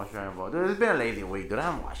 I haven't watched Dragon Ball. Dude, it's been a lazy week, dude. I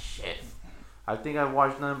haven't watched shit. I think I've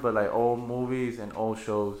watched none but like old movies and old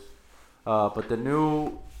shows. But the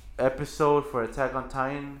new episode for Attack on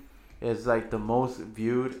Titan is like the most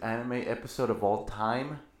viewed anime episode of all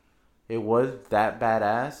time. It was that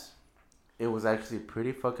badass. It was actually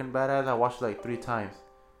pretty fucking badass. I watched it like 3 times.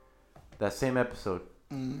 That same episode.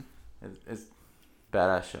 It's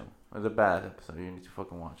badass show. It's a badass episode. You need to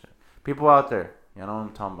fucking watch it. People out there, you know what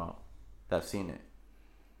I'm talking about, that have seen it.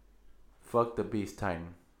 Fuck the Beast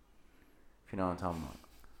Titan. If you know what I'm talking about.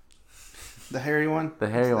 The hairy one? The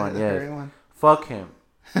hairy one, yes. Hairy one. Fuck him.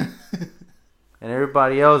 And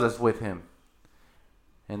everybody else that's with him.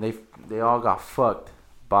 And they all got fucked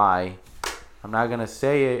by... I'm not going to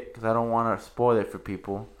say it because I don't want to spoil it for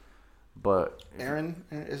people. But... Aaron?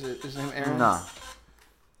 Is his name Aaron? Nah.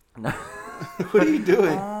 No. What are you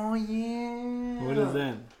doing? Oh, yeah. What is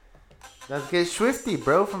that? Let's get Swifty,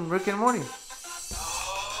 bro, from Rick and Morty.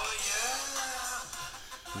 Oh,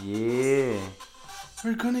 Yeah.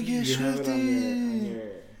 We're gonna get Swifty.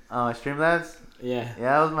 Streamlabs? Yeah.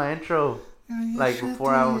 Yeah, that was my intro. Like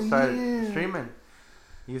before I started streaming.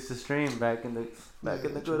 Used to stream back in the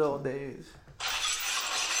good old days.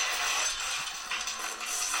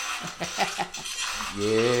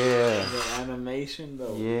 Yeah. The animation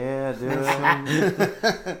though. Yeah, dude.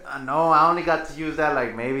 I know. I only got to use that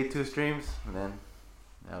like maybe 2 streams, and then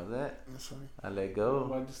that was it. That's funny. I let go.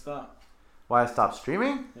 Why'd you stop? Why I stopped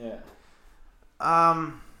streaming? Yeah.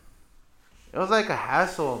 It was like a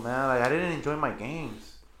hassle, man. Like I didn't enjoy my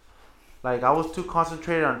games. Like I was too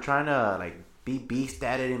concentrated on trying to like be beast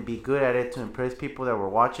at it and be good at it to impress people that were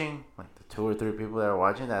watching, like the 2 or 3 people that were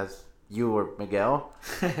watching. That's you or Miguel.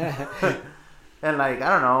 And like I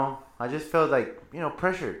don't know, I just felt like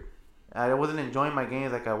pressured. I wasn't enjoying my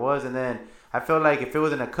games like I was, and then I felt like if it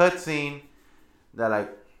was in a cutscene, that like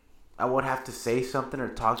I would have to say something or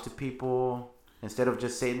talk to people instead of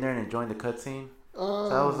just sitting there and enjoying the cutscene. So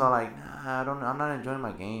I was all like, nah, I'm not enjoying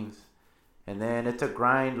my games. And then it's a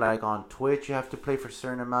grind. Like on Twitch, you have to play for a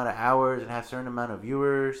certain amount of hours and have a certain amount of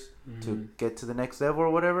viewers to get to the next level or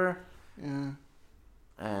whatever. Yeah.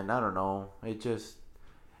 And I don't know. It just...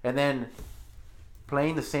 And then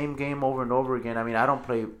playing the same game over and over again. I mean, I don't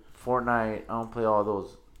play Fortnite. I don't play all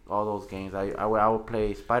those games. I would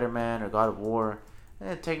play Spider-Man or God of War.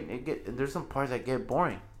 And there's some parts that get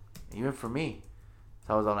boring, even for me.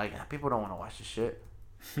 So I was all like, people don't want to watch this shit.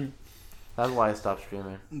 That's why I stopped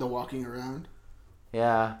streaming. The walking around.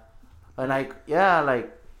 Yeah. And I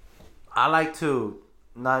like to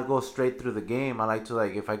not go straight through the game. I like to,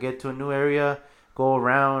 like, if I get to a new area, go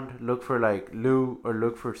around, look for, like, loot or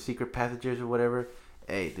look for secret passages or whatever.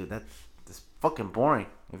 Hey, dude, that's fucking boring.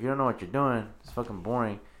 If you don't know what you're doing, it's fucking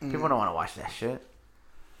boring. People don't want to watch that shit.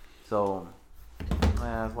 So,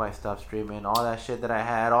 that's why I stopped streaming. All that shit that I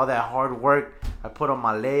had, all that hard work I put on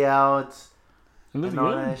my layouts and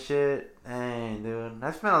all that shit. Dang, dude.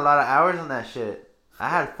 I spent a lot of hours on that shit. I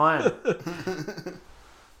had fun.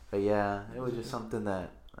 But yeah, it was just something that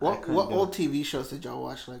What old TV shows did y'all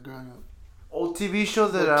watch like growing up? Old TV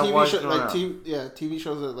shows that I watched growing up. TV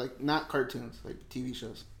shows that like not cartoons, like TV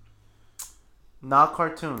shows. Not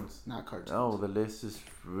cartoons. Not cartoons. Oh, the list is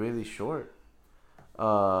really short.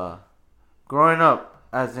 Growing up,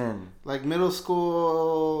 as in like middle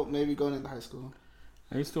school, maybe going into high school.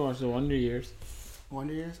 I used to watch the Wonder Years.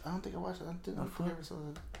 Wonder Years? I don't think I watched it. I think I ever saw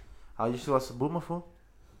that. I used to watch the Boomerfoo.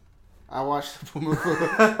 I watched the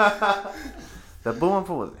Boomerfoo. The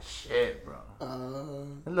Boomerfoo was the shit, bro.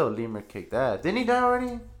 The little lemur kicked ass. Didn't he die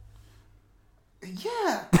already?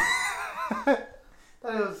 Yeah. Thought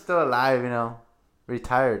he was still alive,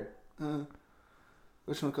 retired.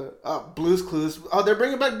 Which one? Blue's Clues. Oh, they're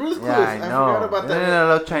bringing back Blue's Clues. Yeah, I know. Forgot about that. Isn't it a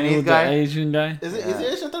little Chinese guy? The Asian guy. Is he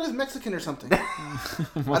Asian? I thought he was Mexican or something.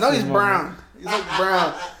 I know he's brown. He's like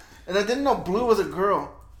brown. And I didn't know Blue was a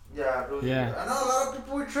girl. Yeah, Blue. Yeah. I know a lot of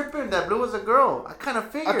people were tripping that Blue was a girl. I kind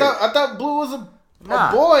of figured. I thought Blue was a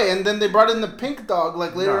boy, and then they brought in the pink dog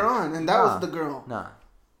like later on, and that was the girl. Nah.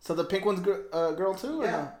 So the pink one's girl too? Or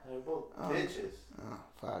Yeah. no? They're both bitches. Oh,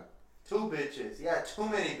 fuck. 2 bitches. Yeah, too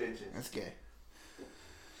many bitches. That's gay.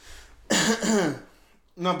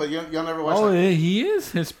 No, but y'all never watched Oh, he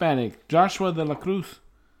is Hispanic. Joshua de la Cruz.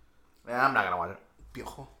 Yeah, I'm not going to watch it.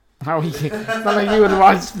 Piojo. How it's not like you would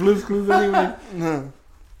watch Blue's Clues anyway. No.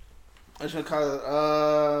 I should call it,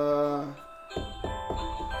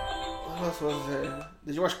 what else was there?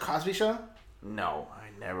 Did you watch Cosby Show? No, I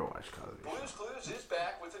never watched Cosby. Blue's Clues is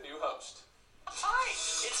back with a new host. Hi,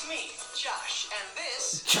 it's me, Josh, and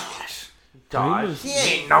this... Josh. He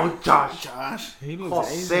ain't no Josh. Josh. He looks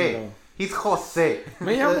Jose. Asian, though. He's Jose.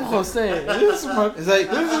 Me llamo Jose. This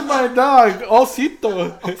It's is my dog,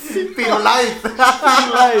 Osito. Feel life.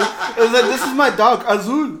 It's like, this is my dog,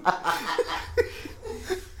 Azul.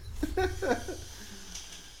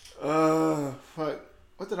 Fuck.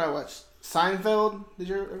 What did I watch? Seinfeld? Did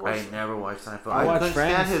you ever watch? I never watched Seinfeld. I I watched couldn't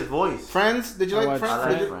Friends. stand his voice. Friends? Did you like Friends? I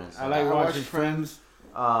like Friends. I like watched watching Friends.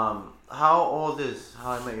 How old is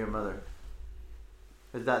How I Met Your Mother?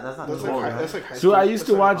 Is that's not That's too like, old, high, right? that's like high So school. I used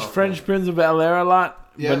to watch okay. Fresh Prince of Bel-Air a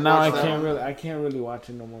lot, Yeah, but now I watch that can't one. really. I can't really watch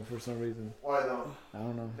it no more for some reason. Why though? I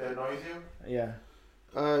don't know. That annoys you? Yeah,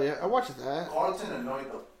 Yeah, I watched that. Carlton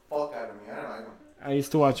annoyed the fuck out of me. I don't like him. I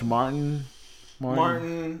used to watch Martin.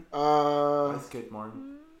 Martin. Let's get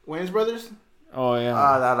Martin. Wayne's Brothers. Oh yeah.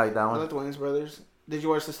 I like that I one. like the Wayne's Brothers. Did you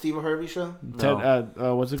watch the Steve Harvey show? Ted,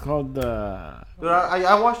 what's it called? Dude,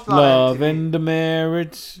 I watched a lot Love of MTV. and the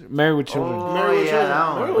Marriage, Married with Children. Oh, Married with yeah, Children. that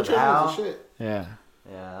one. Married with Children Al. was the shit. Yeah.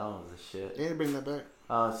 Yeah, that one was the shit. They need to bring that back.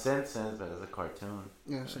 Simpsons, but it's a cartoon.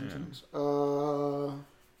 Yeah, Simpsons.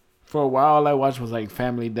 For a while, all I watched was like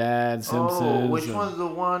Family Dad, Simpsons. Oh, which and one's the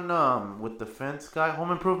one with the fence guy?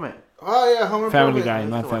 Home Improvement. Oh yeah, Home Improvement. Family Guy, I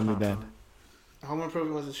used not to watch Family Home Dad. Improvement. Home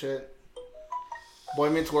Improvement was the shit. Boy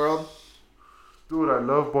Meets World. Dude, I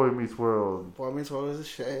love Boy Meets World. Boy Meets World was a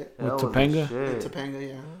shit. With That was a Topanga? shit. Topanga,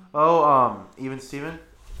 yeah. Oh, Even Steven?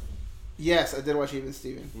 Yes, I did watch Even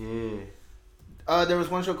Steven. Yeah. There was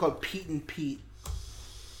one show called Pete and Pete.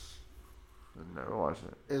 I never watched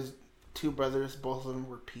it. It was two brothers. Both of them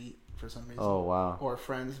were Pete for some reason. Oh, wow. Or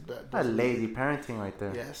friends. But That's lazy parenting right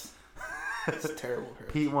there. Yes. It's terrible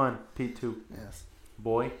parenting. Pete 1, Pete 2. Yes.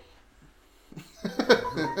 Boy.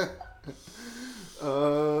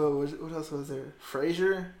 What else was there?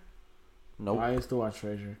 Frasier? Nope. I used to watch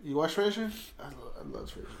Frasier. You watch Frasier? I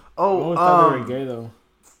love Frasier. I always thought they were gay though.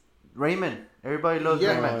 Raymond. Everybody loves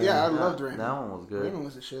Yeah, Raymond. yeah, I loved Raymond. That one was good. Raymond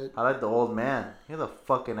was a shit. I like the old man. He's a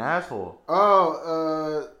fucking asshole.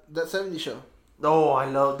 Oh, that 70s show. Oh, I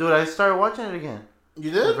love... Dude, I started watching it again. You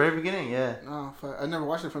At the did? very beginning, yeah. No, fuck. I never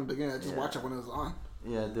watched it from the beginning. I just watched it when it was on.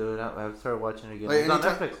 Yeah, dude, I started watching it again. Like, It's on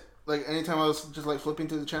anytime- Netflix. Like, anytime I was just, like, flipping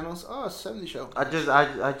through the channels, oh, it's a 70s show. I just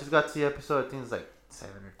got to the episode, I think it's like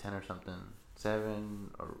 7 or 10 or something.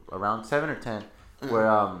 7 or around 7 or 10. Where,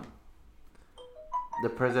 the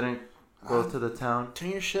president goes to the town.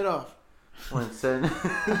 Turn your shit off. When it said...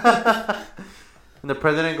 And the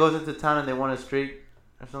president goes into town and they want a streak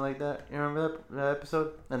or something like that. You remember that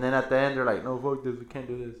episode? And then at the end, they're like, no, fuck this. We can't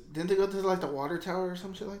do this. Didn't they go to, like, the water tower or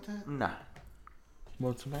some shit like that? Nah.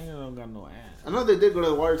 Well, Topanga don't got no ass. I know they did go to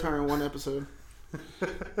the water tower in one episode.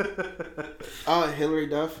 Oh, Hillary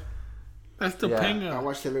Duff. That's Yeah. Topanga. I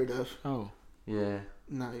watched Hillary Duff. Oh. Yeah.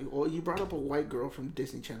 Nah, well, you brought up a white girl from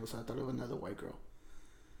Disney Channel, so I thought it was another white girl.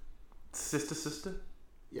 Sister?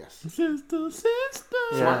 Yes. Sister.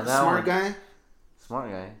 Yeah, that Smart one. guy. Smart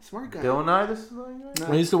guy. Smart guy. Bill Nye the Smart Guy?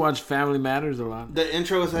 I used to watch Family Matters a lot. The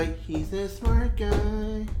intro was like, he's a smart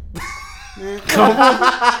guy.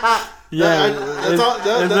 Yeah,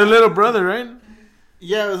 it's their little brother, right?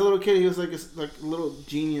 Yeah, it was a little kid. He was like a little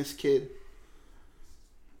genius kid.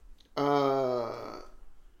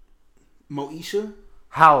 Moesha?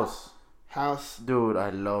 House. Dude, I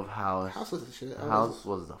love House. House was the shit. House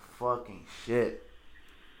was the fucking shit.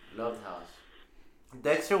 Loved House.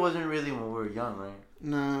 Dexter wasn't really when we were young, right?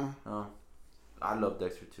 No. Oh. I love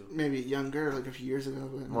Dexter too. Maybe younger, like a few years ago.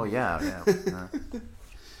 But no. Well, yeah.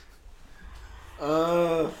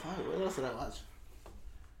 Fuck, what else did I watch?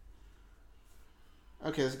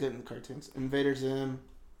 Okay, let's get into cartoons. Invader Zim.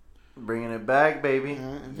 Bringing it back, baby.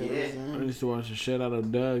 Invader I Zim. used to watch the shit out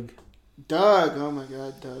of Doug. Doug. Oh my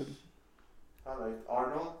god, Doug. I like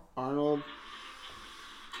Arnold. Arnold.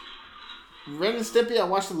 Ren and Stimpy, I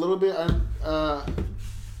watched a little bit. I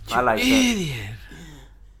like that. Idiot.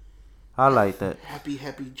 I like that. Happy,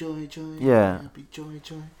 joy. Yeah. Happy, joy.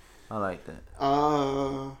 I like that.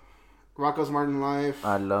 Rocco's Modern Life.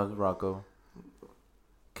 I love Rocco.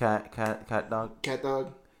 Cat dog. Cat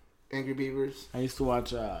Dog. Angry Beavers. I used to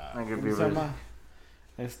watch Angry ¿cómo se Beavers. llama?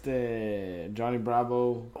 Johnny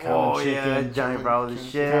Bravo. Oh Chicken, yeah, Johnny Bravo the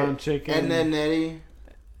shit. Cow and Chicken. Ed, Ed and Eddie.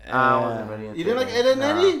 I wasn't ready. You didn't like Ed and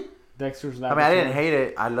Eddie? Dexter's I Laboratory. mean, I didn't hate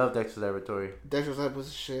it. I love Dexter's Laboratory. Dexter's Lab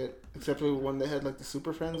was shit. Except for the one that had like the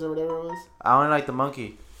Super Friends or whatever it was. I only like the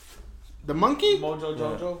monkey. The monkey? Mojo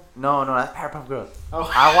Jojo. No, that's Powerpuff Girls. Oh.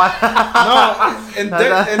 I want. No,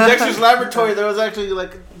 in Dexter's Laboratory, there was actually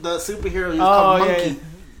like the superhero. He was called Monkey. Yeah.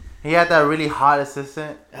 He had that really hot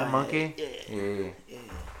assistant, the monkey. Yeah.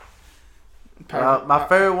 My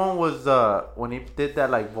favorite one was when he did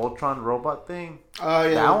that like Voltron robot thing. Oh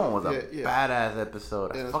yeah, That one was a yeah. badass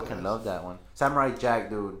episode. Yeah, I that's fucking badass. love that one. Samurai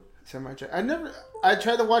Jack, dude. Samurai Jack. I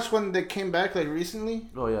tried to watch one that came back like recently.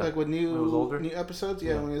 Oh yeah. Like with When he was older? new episodes.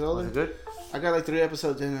 Yeah, when he was older. Was it good? I got like 3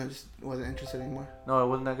 episodes in. I just wasn't interested anymore. No, it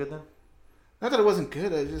wasn't that good then. Not that it wasn't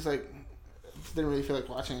good. I just like didn't really feel like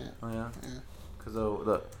watching it. Oh yeah. Yeah. Cause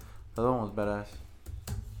the other one was badass.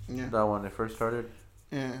 Yeah. That one it first started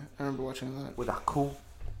Yeah. I remember watching that. with a cool.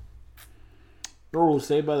 Oh,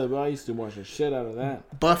 Saved by the Bell. I used to watch the shit out of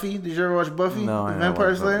that. Buffy. Did you ever watch Buffy? No, The I Vampire never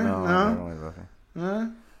watched Slayer. Buffy. No, I never watched Buffy.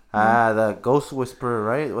 Huh? The Ghost Whisperer,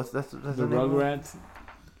 right? That's The the name of it? Rugrats.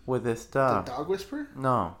 With this The stuff. Dog Whisperer.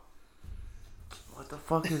 No. What the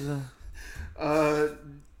fuck is it?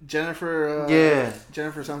 Jennifer. Yeah.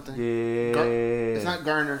 Jennifer something. Yeah. It's not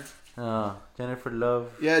Garner. Jennifer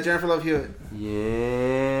Love. Yeah, Jennifer Love Hewitt.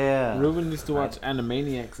 Yeah. Ruben used to watch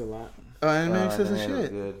Animaniacs a lot. Oh, Animaniacs is that a was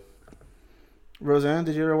shit. Good. Roseanne.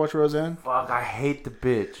 Did you ever watch Roseanne? Fuck, I hate the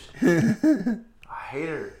bitch. I hate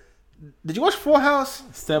her. Did you watch Full House?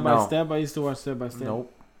 Step by No. Step. I used to watch Step by Step.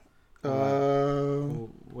 Nope.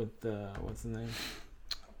 With what's the name?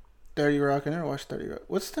 30 Rock. I never watched 30 Rock.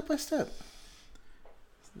 What's Step by Step?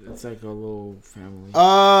 It's like a little family.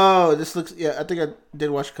 Oh, this looks. Yeah, I think I did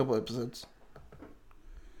watch a couple episodes.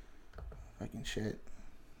 Fucking shit.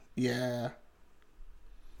 Yeah.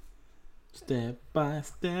 Step by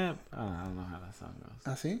step. I don't know how that song goes.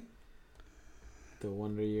 I see. The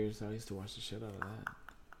Wonder Years. I used to watch the shit out of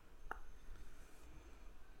that.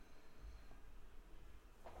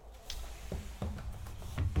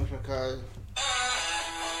 What's my card?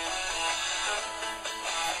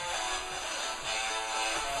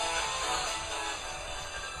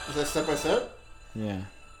 Is that step by step? Yeah.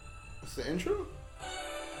 That's the intro?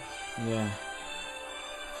 Yeah.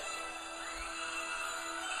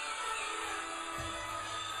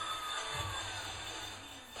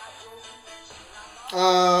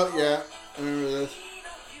 Yeah. I remember this.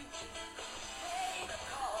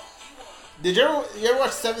 Did you ever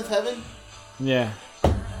watch Seventh Heaven? Yeah.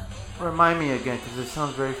 Remind me again, because it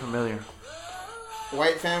sounds very familiar.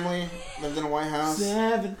 White family, lived in a white house.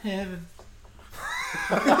 Seven Heaven.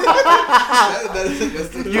 You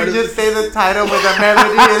just say the title with a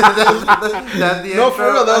melody and that's the No, intro?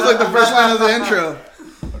 for real. That was like the first line of the intro.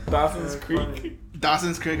 Dawson's Creek.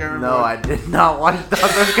 Dawson's Creek, I remember. No, I did not watch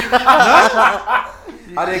Dawson's Creek.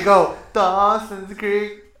 How did it go? Dawson's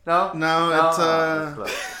Creek? No? No, it's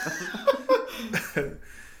close.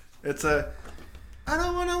 it's a. I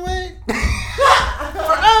don't want to wait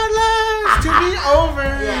for our lives to be over.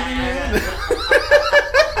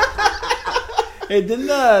 Hey, didn't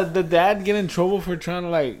the dad get in trouble for trying to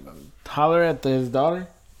like holler at his daughter?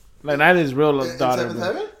 Like not his real daughter. Seventh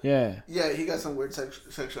Heaven? Yeah. Yeah, he got some weird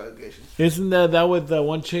sexual allegations. Isn't that with the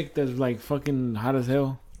one chick that's like fucking hot as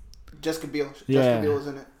hell? Jessica Biel. Yeah. Jessica Biel was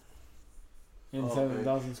in it. In Okay.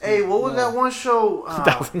 7,000 Hey, what was that one show?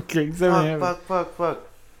 Dawson's Creek, Seven Heaven. Fuck.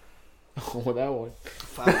 Oh, that one.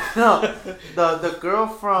 No, the girl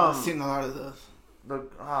I've from seen a lot of those.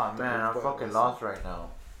 oh man, I'm fucking lost right now.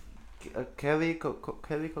 Kelly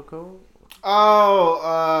Coco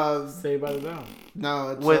Oh, Saved by the Bell. no,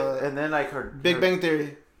 it's with and then like her Big her, Bang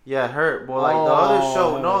Theory. Yeah, her. Well, like the other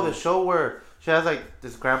show. No, the show where she has like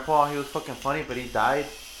this grandpa. He was fucking funny, but he died.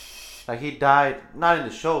 Like he died not in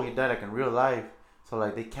the show. He died like in real life. So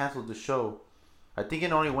like they canceled the show. I think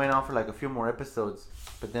it only went on for like a few more episodes,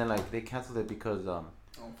 but then like they canceled it because the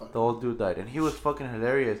old dude died, and he was fucking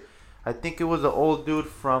hilarious. I think it was the old dude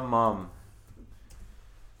from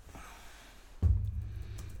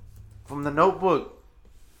The Notebook.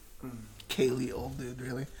 Kaylee, old dude,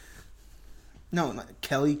 really? No, not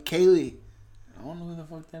Kelly. Kaylee. I don't know who the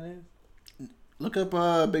fuck that is. Look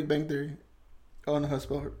up Big Bang Theory. Oh, no, how to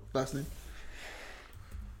spell her last name.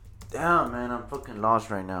 Damn, man, I'm fucking lost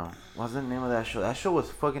right now. What's the name of that show? That show was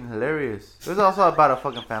fucking hilarious. It was also about a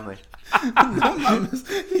fucking family.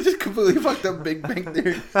 He just completely fucked up Big Bang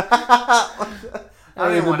Theory. I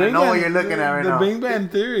don't even want to know what you're looking at right now. The Big Bang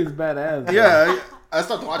Theory is badass. Yeah, I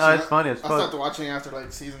stopped watching. No, it's funny as I fuck. stopped watching after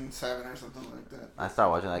like season 7 or something like that. I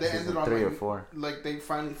started watching like They season ended on 3 or like, 4. Like they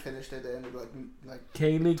finally finished it. They ended like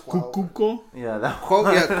Kaylee 12. Cuoco. Yeah, that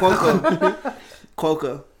Cuoco.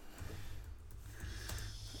 Cuoco.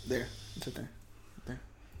 There, it's right there.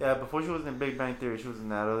 Yeah, before she was in Big Bang Theory, she was in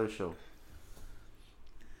that other show.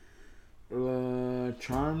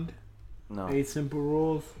 Charmed. No, 8 Simple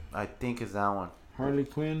Rules. I think it's that one. Harley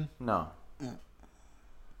Quinn. No,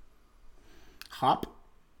 Hop.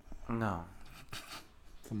 no.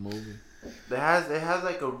 It's a movie. It has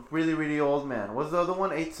like a really really old man. What's the other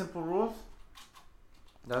one? 8 Simple Rules.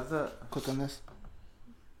 That's the. Click on this.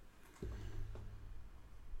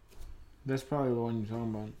 That's probably the one you're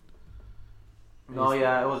talking about. No,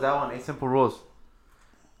 yeah, it was that one. 8 Simple Rules.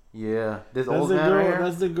 Yeah, this That's old the man girl. right here.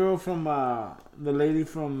 That's the girl from the lady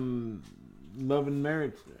from Love and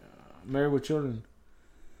Marriage, Married with Children.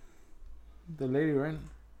 The lady, right?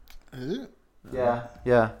 Is it? Yeah.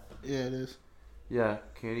 Yeah, it is. Yeah,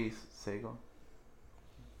 Katie Sagal.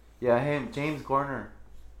 Yeah, him, James Garner.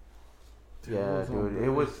 Dude, Yeah, it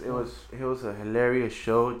was dude, all it was a hilarious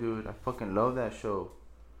show, dude. I fucking love that show.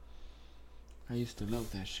 I used to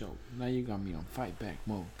love that show. Now you got me on fight back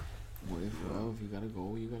mode. What if you gotta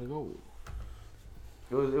go, you gotta go.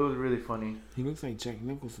 It was really funny. He looks like Jack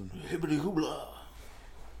Nicholson. Hibbity hoobla.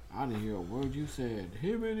 I didn't hear a word you said.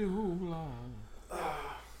 Hibbity hoopla.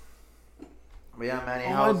 But yeah, Manny,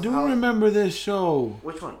 Oh, I do remember this show.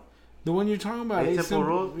 Which one? The one you're talking about. 8 8 Simple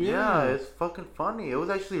Rules? Yeah. Yeah, it's fucking funny. It was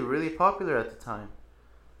actually really popular at the time.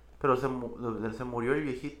 Pero se murió el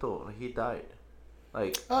viejito. Like, he died.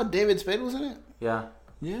 Like, Oh, David Spade was in it? yeah.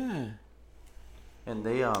 Yeah. And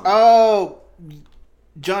they, Oh,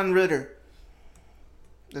 John Ritter.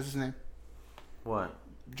 That's his name. what?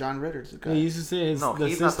 John Ritter's the guy. He used to say No, the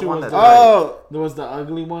he's not the sister one was that the, died. Oh, there was the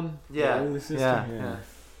ugly one. Yeah. The ugly sister. Yeah.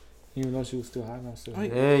 Even though she was still hot, now still hot.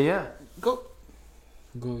 Yeah. go.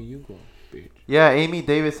 Go, you go, bitch. Yeah, Amy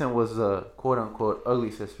Davidson was the quote-unquote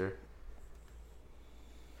ugly sister.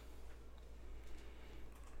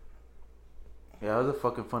 Yeah, it was a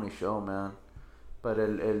fucking funny show, man. But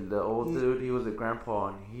the old dude, he was a grandpa,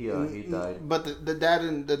 and he died. But the dad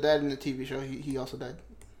in the TV show, he also died.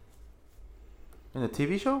 In the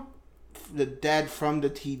TV show? The dad from the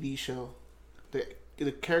TV show,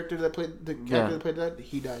 the character that played that,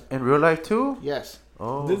 he died. In real life too? Yes.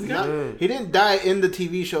 Oh, This guy? shit. He didn't die in the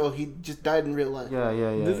TV show. He just died in real life. Yeah.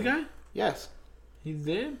 This guy? Yes. He's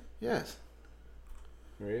dead? Yes.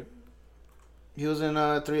 Rip. He was in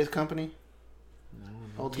Three's Company.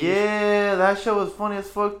 Old TV show. Yeah, that show was funny as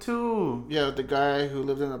fuck too. Yeah, the guy who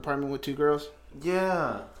lived in an apartment with two girls.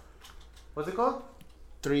 Yeah. What's it called?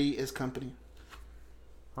 3 is Company.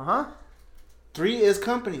 Uh-huh. 3 is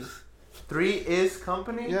Company. 3 is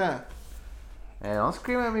Company? Yeah. Hey, don't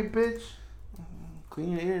scream at me, bitch.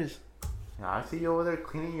 Clean your ears. Yeah, I see you over there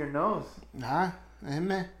cleaning your nose. Nah,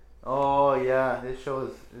 man. Oh yeah, this show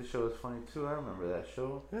is funny too. I remember that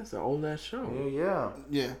show. That's an old ass show. Yeah.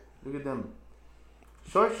 Yeah. Look at them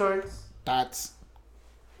shorts. That's.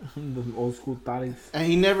 The old school thotties. And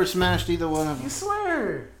he never smashed either one of You them.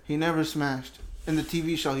 swear? He never smashed. In the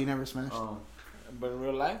TV show, he never smashed. Oh. But in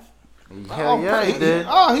real life? Hell yeah, he did.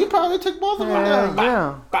 He probably took both of them down.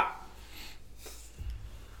 Yeah.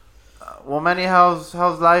 Well, Manny, how's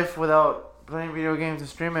life without playing video games and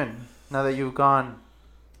streaming? Now that you've gone,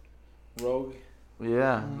 Rogue.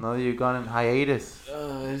 yeah. Now that you've gone in hiatus,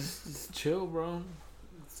 It's chill, bro.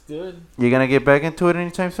 It's good. you gonna get back into it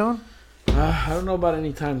anytime soon? I don't know about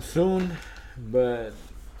anytime soon, but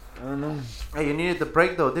I don't know. Hey, you needed the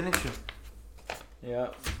break though, didn't you? Yeah.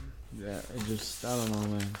 Yeah, it just, I don't know,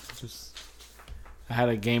 man. I had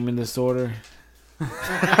a gaming disorder.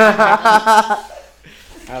 I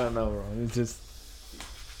don't know, bro. It's just.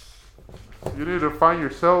 You need to find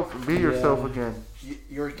yourself and be yourself again.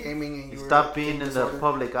 You're gaming and you Stop being in the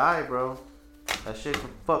public eye, bro. That shit can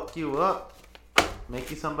fuck you up, make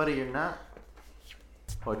you somebody you're not,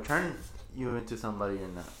 or turn you into somebody you're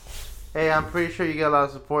not. Hey, I'm pretty sure you get a lot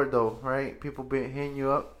of support though, right? People be hitting you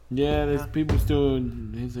up. Yeah, there's people still.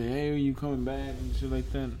 They say, "Hey, are you coming back?" and shit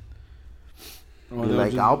like that. Or Be they'll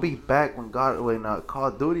like, just- I'll be back when Call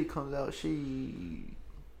of Duty comes out.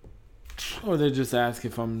 Or they just ask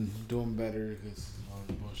if I'm doing better because all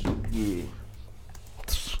the bullshit. Yeah.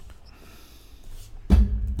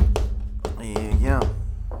 Yeah.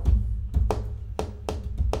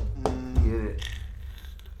 Get it.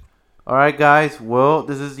 Alright, guys. Well,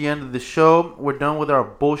 this is the end of the show. We're done with our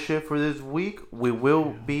bullshit for this week. We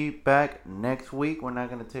will be back next week. We're not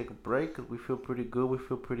going to take a break because we feel pretty good. We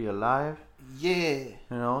feel pretty alive. Yeah. You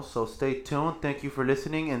know, so stay tuned. Thank you for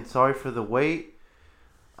listening and sorry for the wait.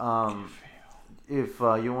 If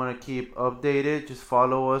you want to keep updated, just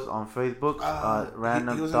follow us on Facebook.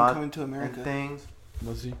 Random he was Thought Coming to America. and Things.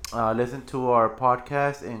 Was he? Listen to our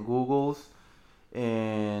podcast in Google's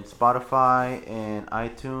and Spotify and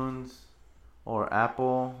iTunes or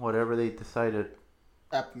Apple, whatever they decided.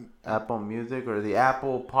 Apple Music or the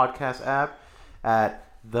Apple Podcast app at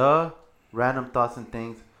the Random Thoughts and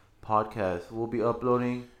Things podcast. We'll be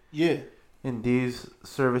uploading in these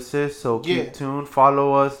services, so keep tuned.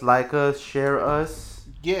 Follow us, like us, share us.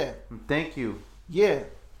 Yeah. And thank you. Yeah.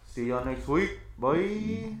 See y'all next week.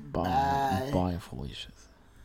 Bye. Bye, Felicia's.